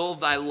fulfill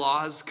thy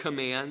law's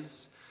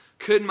commands.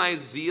 Could my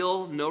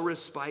zeal no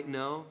respite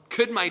know?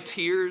 Could my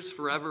tears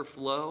forever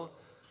flow?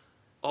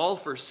 All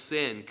for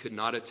sin could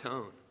not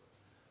atone.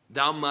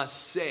 Thou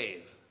must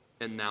save,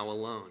 and thou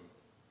alone.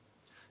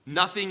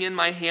 Nothing in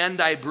my hand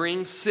I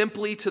bring,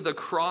 simply to the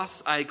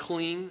cross I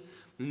cling.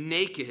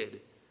 Naked,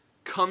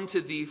 come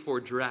to thee for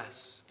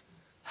dress.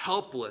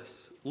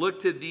 Helpless, look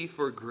to thee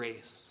for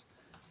grace.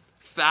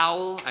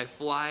 Foul, I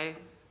fly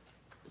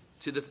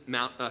to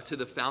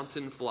the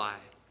fountain fly.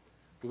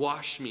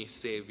 Wash me,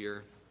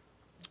 Savior,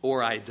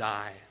 or I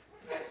die.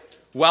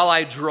 While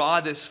I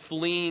draw this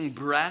fleeing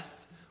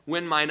breath,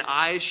 when mine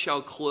eyes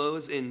shall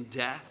close in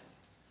death,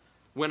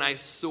 when I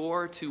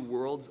soar to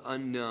worlds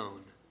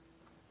unknown,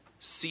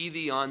 see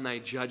thee on thy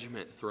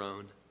judgment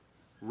throne,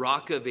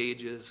 Rock of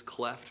Ages,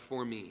 cleft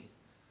for me,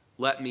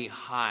 let me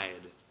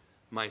hide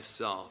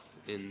myself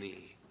in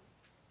thee.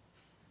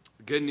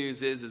 The good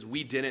news is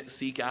we didn't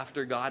seek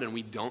after God and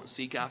we don't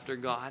seek after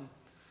God,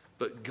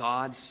 but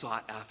God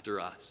sought after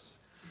us.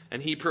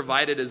 And he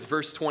provided, as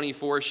verse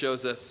 24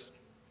 shows us,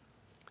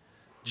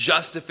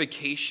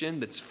 justification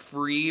that's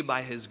free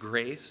by his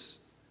grace,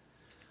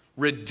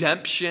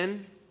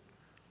 redemption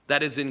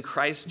that is in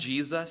Christ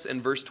Jesus,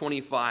 and verse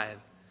 25,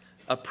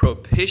 a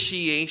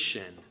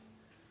propitiation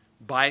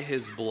by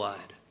his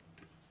blood.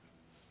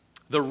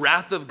 The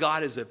wrath of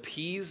God is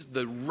appeased.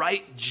 The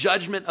right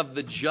judgment of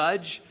the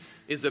judge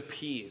is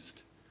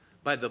appeased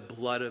by the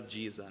blood of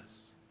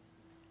Jesus.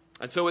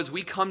 And so as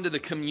we come to the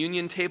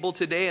communion table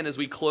today and as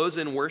we close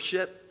in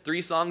worship,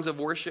 3 songs of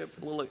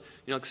worship, a little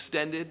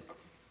extended,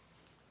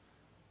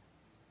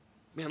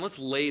 man, let's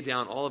lay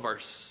down all of our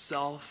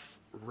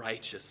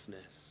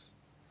self-righteousness.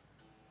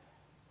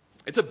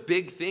 It's a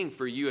big thing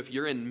for you if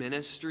you're in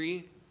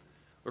ministry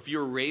or if you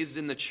were raised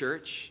in the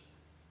church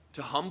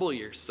to humble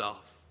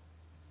yourself.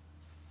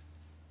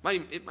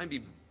 It might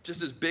be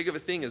just as big of a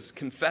thing as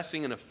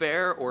confessing an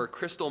affair or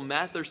crystal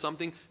meth or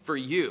something for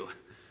you,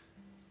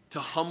 to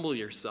humble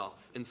yourself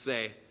and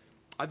say,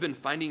 I've been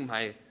finding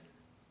my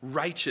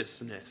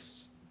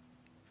righteousness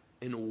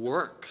in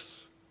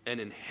works and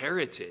in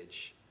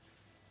heritage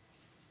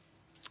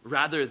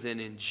rather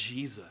than in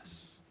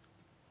Jesus.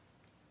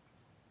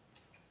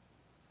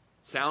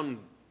 Sound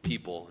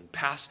people and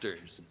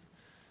pastors,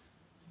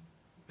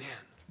 man,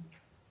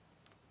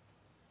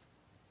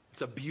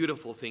 it's a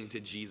beautiful thing to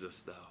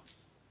Jesus, though.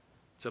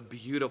 It's a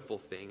beautiful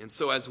thing. And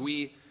so as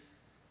the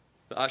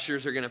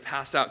ushers are going to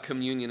pass out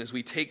communion, as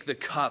we take the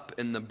cup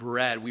and the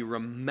bread, we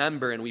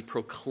remember and we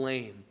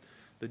proclaim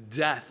the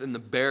death and the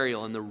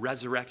burial and the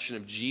resurrection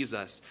of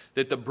Jesus.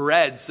 That the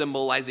bread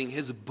symbolizing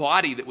his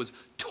body that was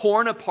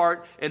torn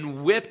apart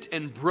and whipped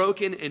and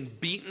broken and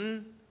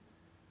beaten.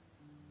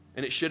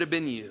 And it should have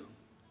been you.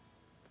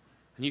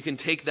 And you can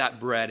take that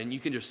bread and you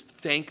can just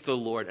thank the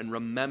Lord and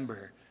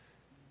remember.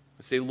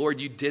 And say,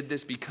 Lord, you did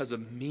this because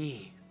of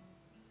me.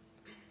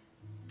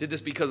 Did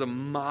this because of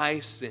my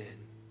sin.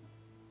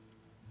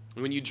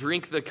 And when you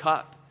drink the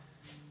cup,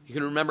 you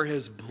can remember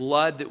his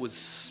blood that was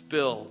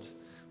spilled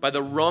by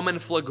the Roman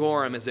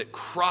flagorum as it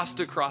crossed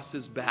across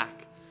his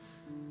back,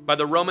 by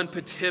the Roman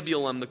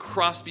patibulum, the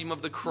crossbeam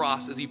of the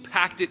cross, as he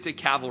packed it to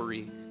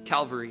Calvary,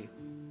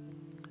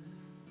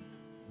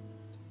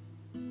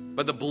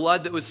 by the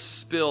blood that was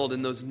spilled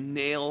in those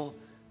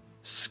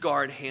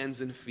nail-scarred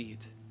hands and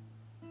feet,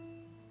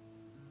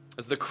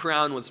 as the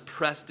crown was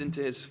pressed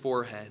into his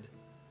forehead.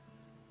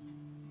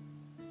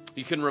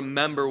 You can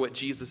remember what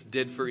Jesus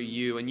did for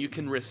you, and you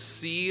can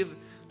receive,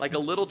 like a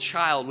little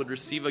child would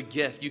receive a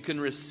gift, you can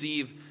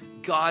receive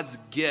God's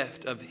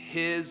gift of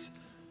his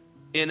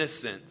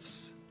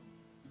innocence,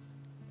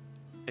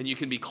 and you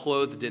can be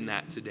clothed in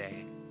that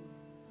today.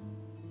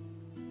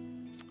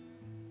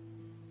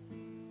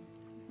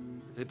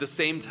 And at the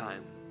same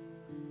time,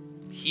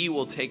 he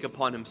will take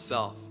upon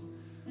himself,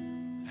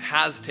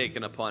 has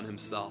taken upon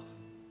himself,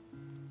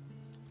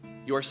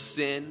 your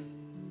sin,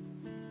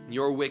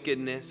 your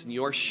wickedness and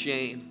your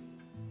shame,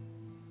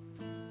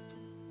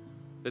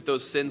 that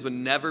those sins would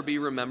never be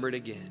remembered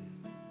again.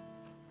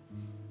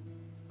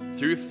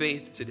 Through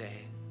faith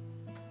today,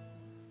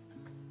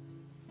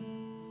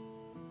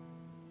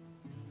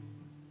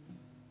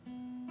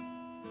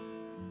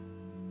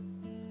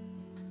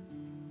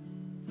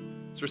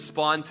 let's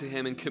respond to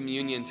him in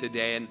communion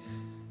today and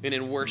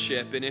in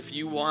worship. And if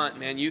you want,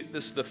 man,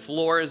 the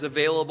floor is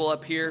available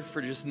up here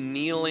for just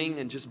kneeling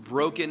and just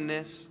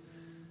brokenness.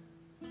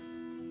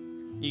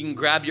 You can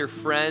grab your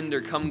friend or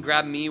come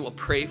grab me. We'll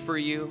pray for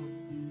you.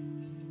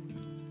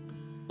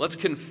 Let's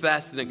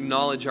confess and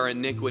acknowledge our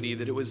iniquity,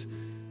 that it was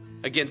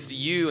against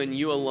you and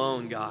you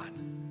alone, God,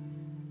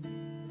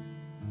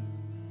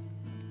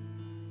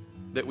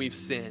 that we've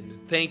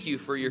sinned. Thank you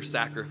for your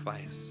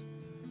sacrifice.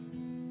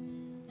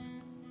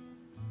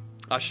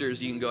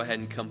 Ushers, you can go ahead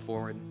and come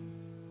forward.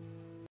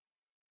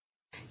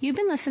 You've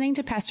been listening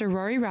to Pastor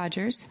Rory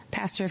Rogers,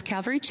 pastor of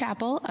Calvary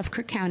Chapel of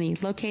Crook County,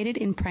 located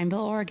in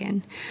Prineville,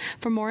 Oregon.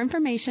 For more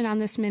information on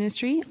this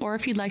ministry, or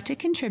if you'd like to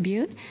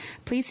contribute,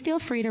 please feel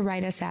free to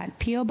write us at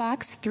P.O.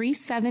 Box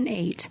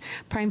 378,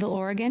 Prineville,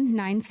 Oregon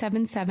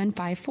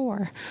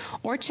 97754,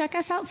 or check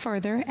us out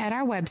further at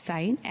our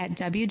website at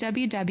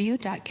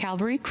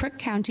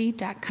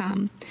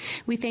www.calvarycrookcounty.com.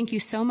 We thank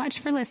you so much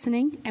for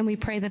listening, and we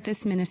pray that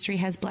this ministry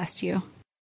has blessed you.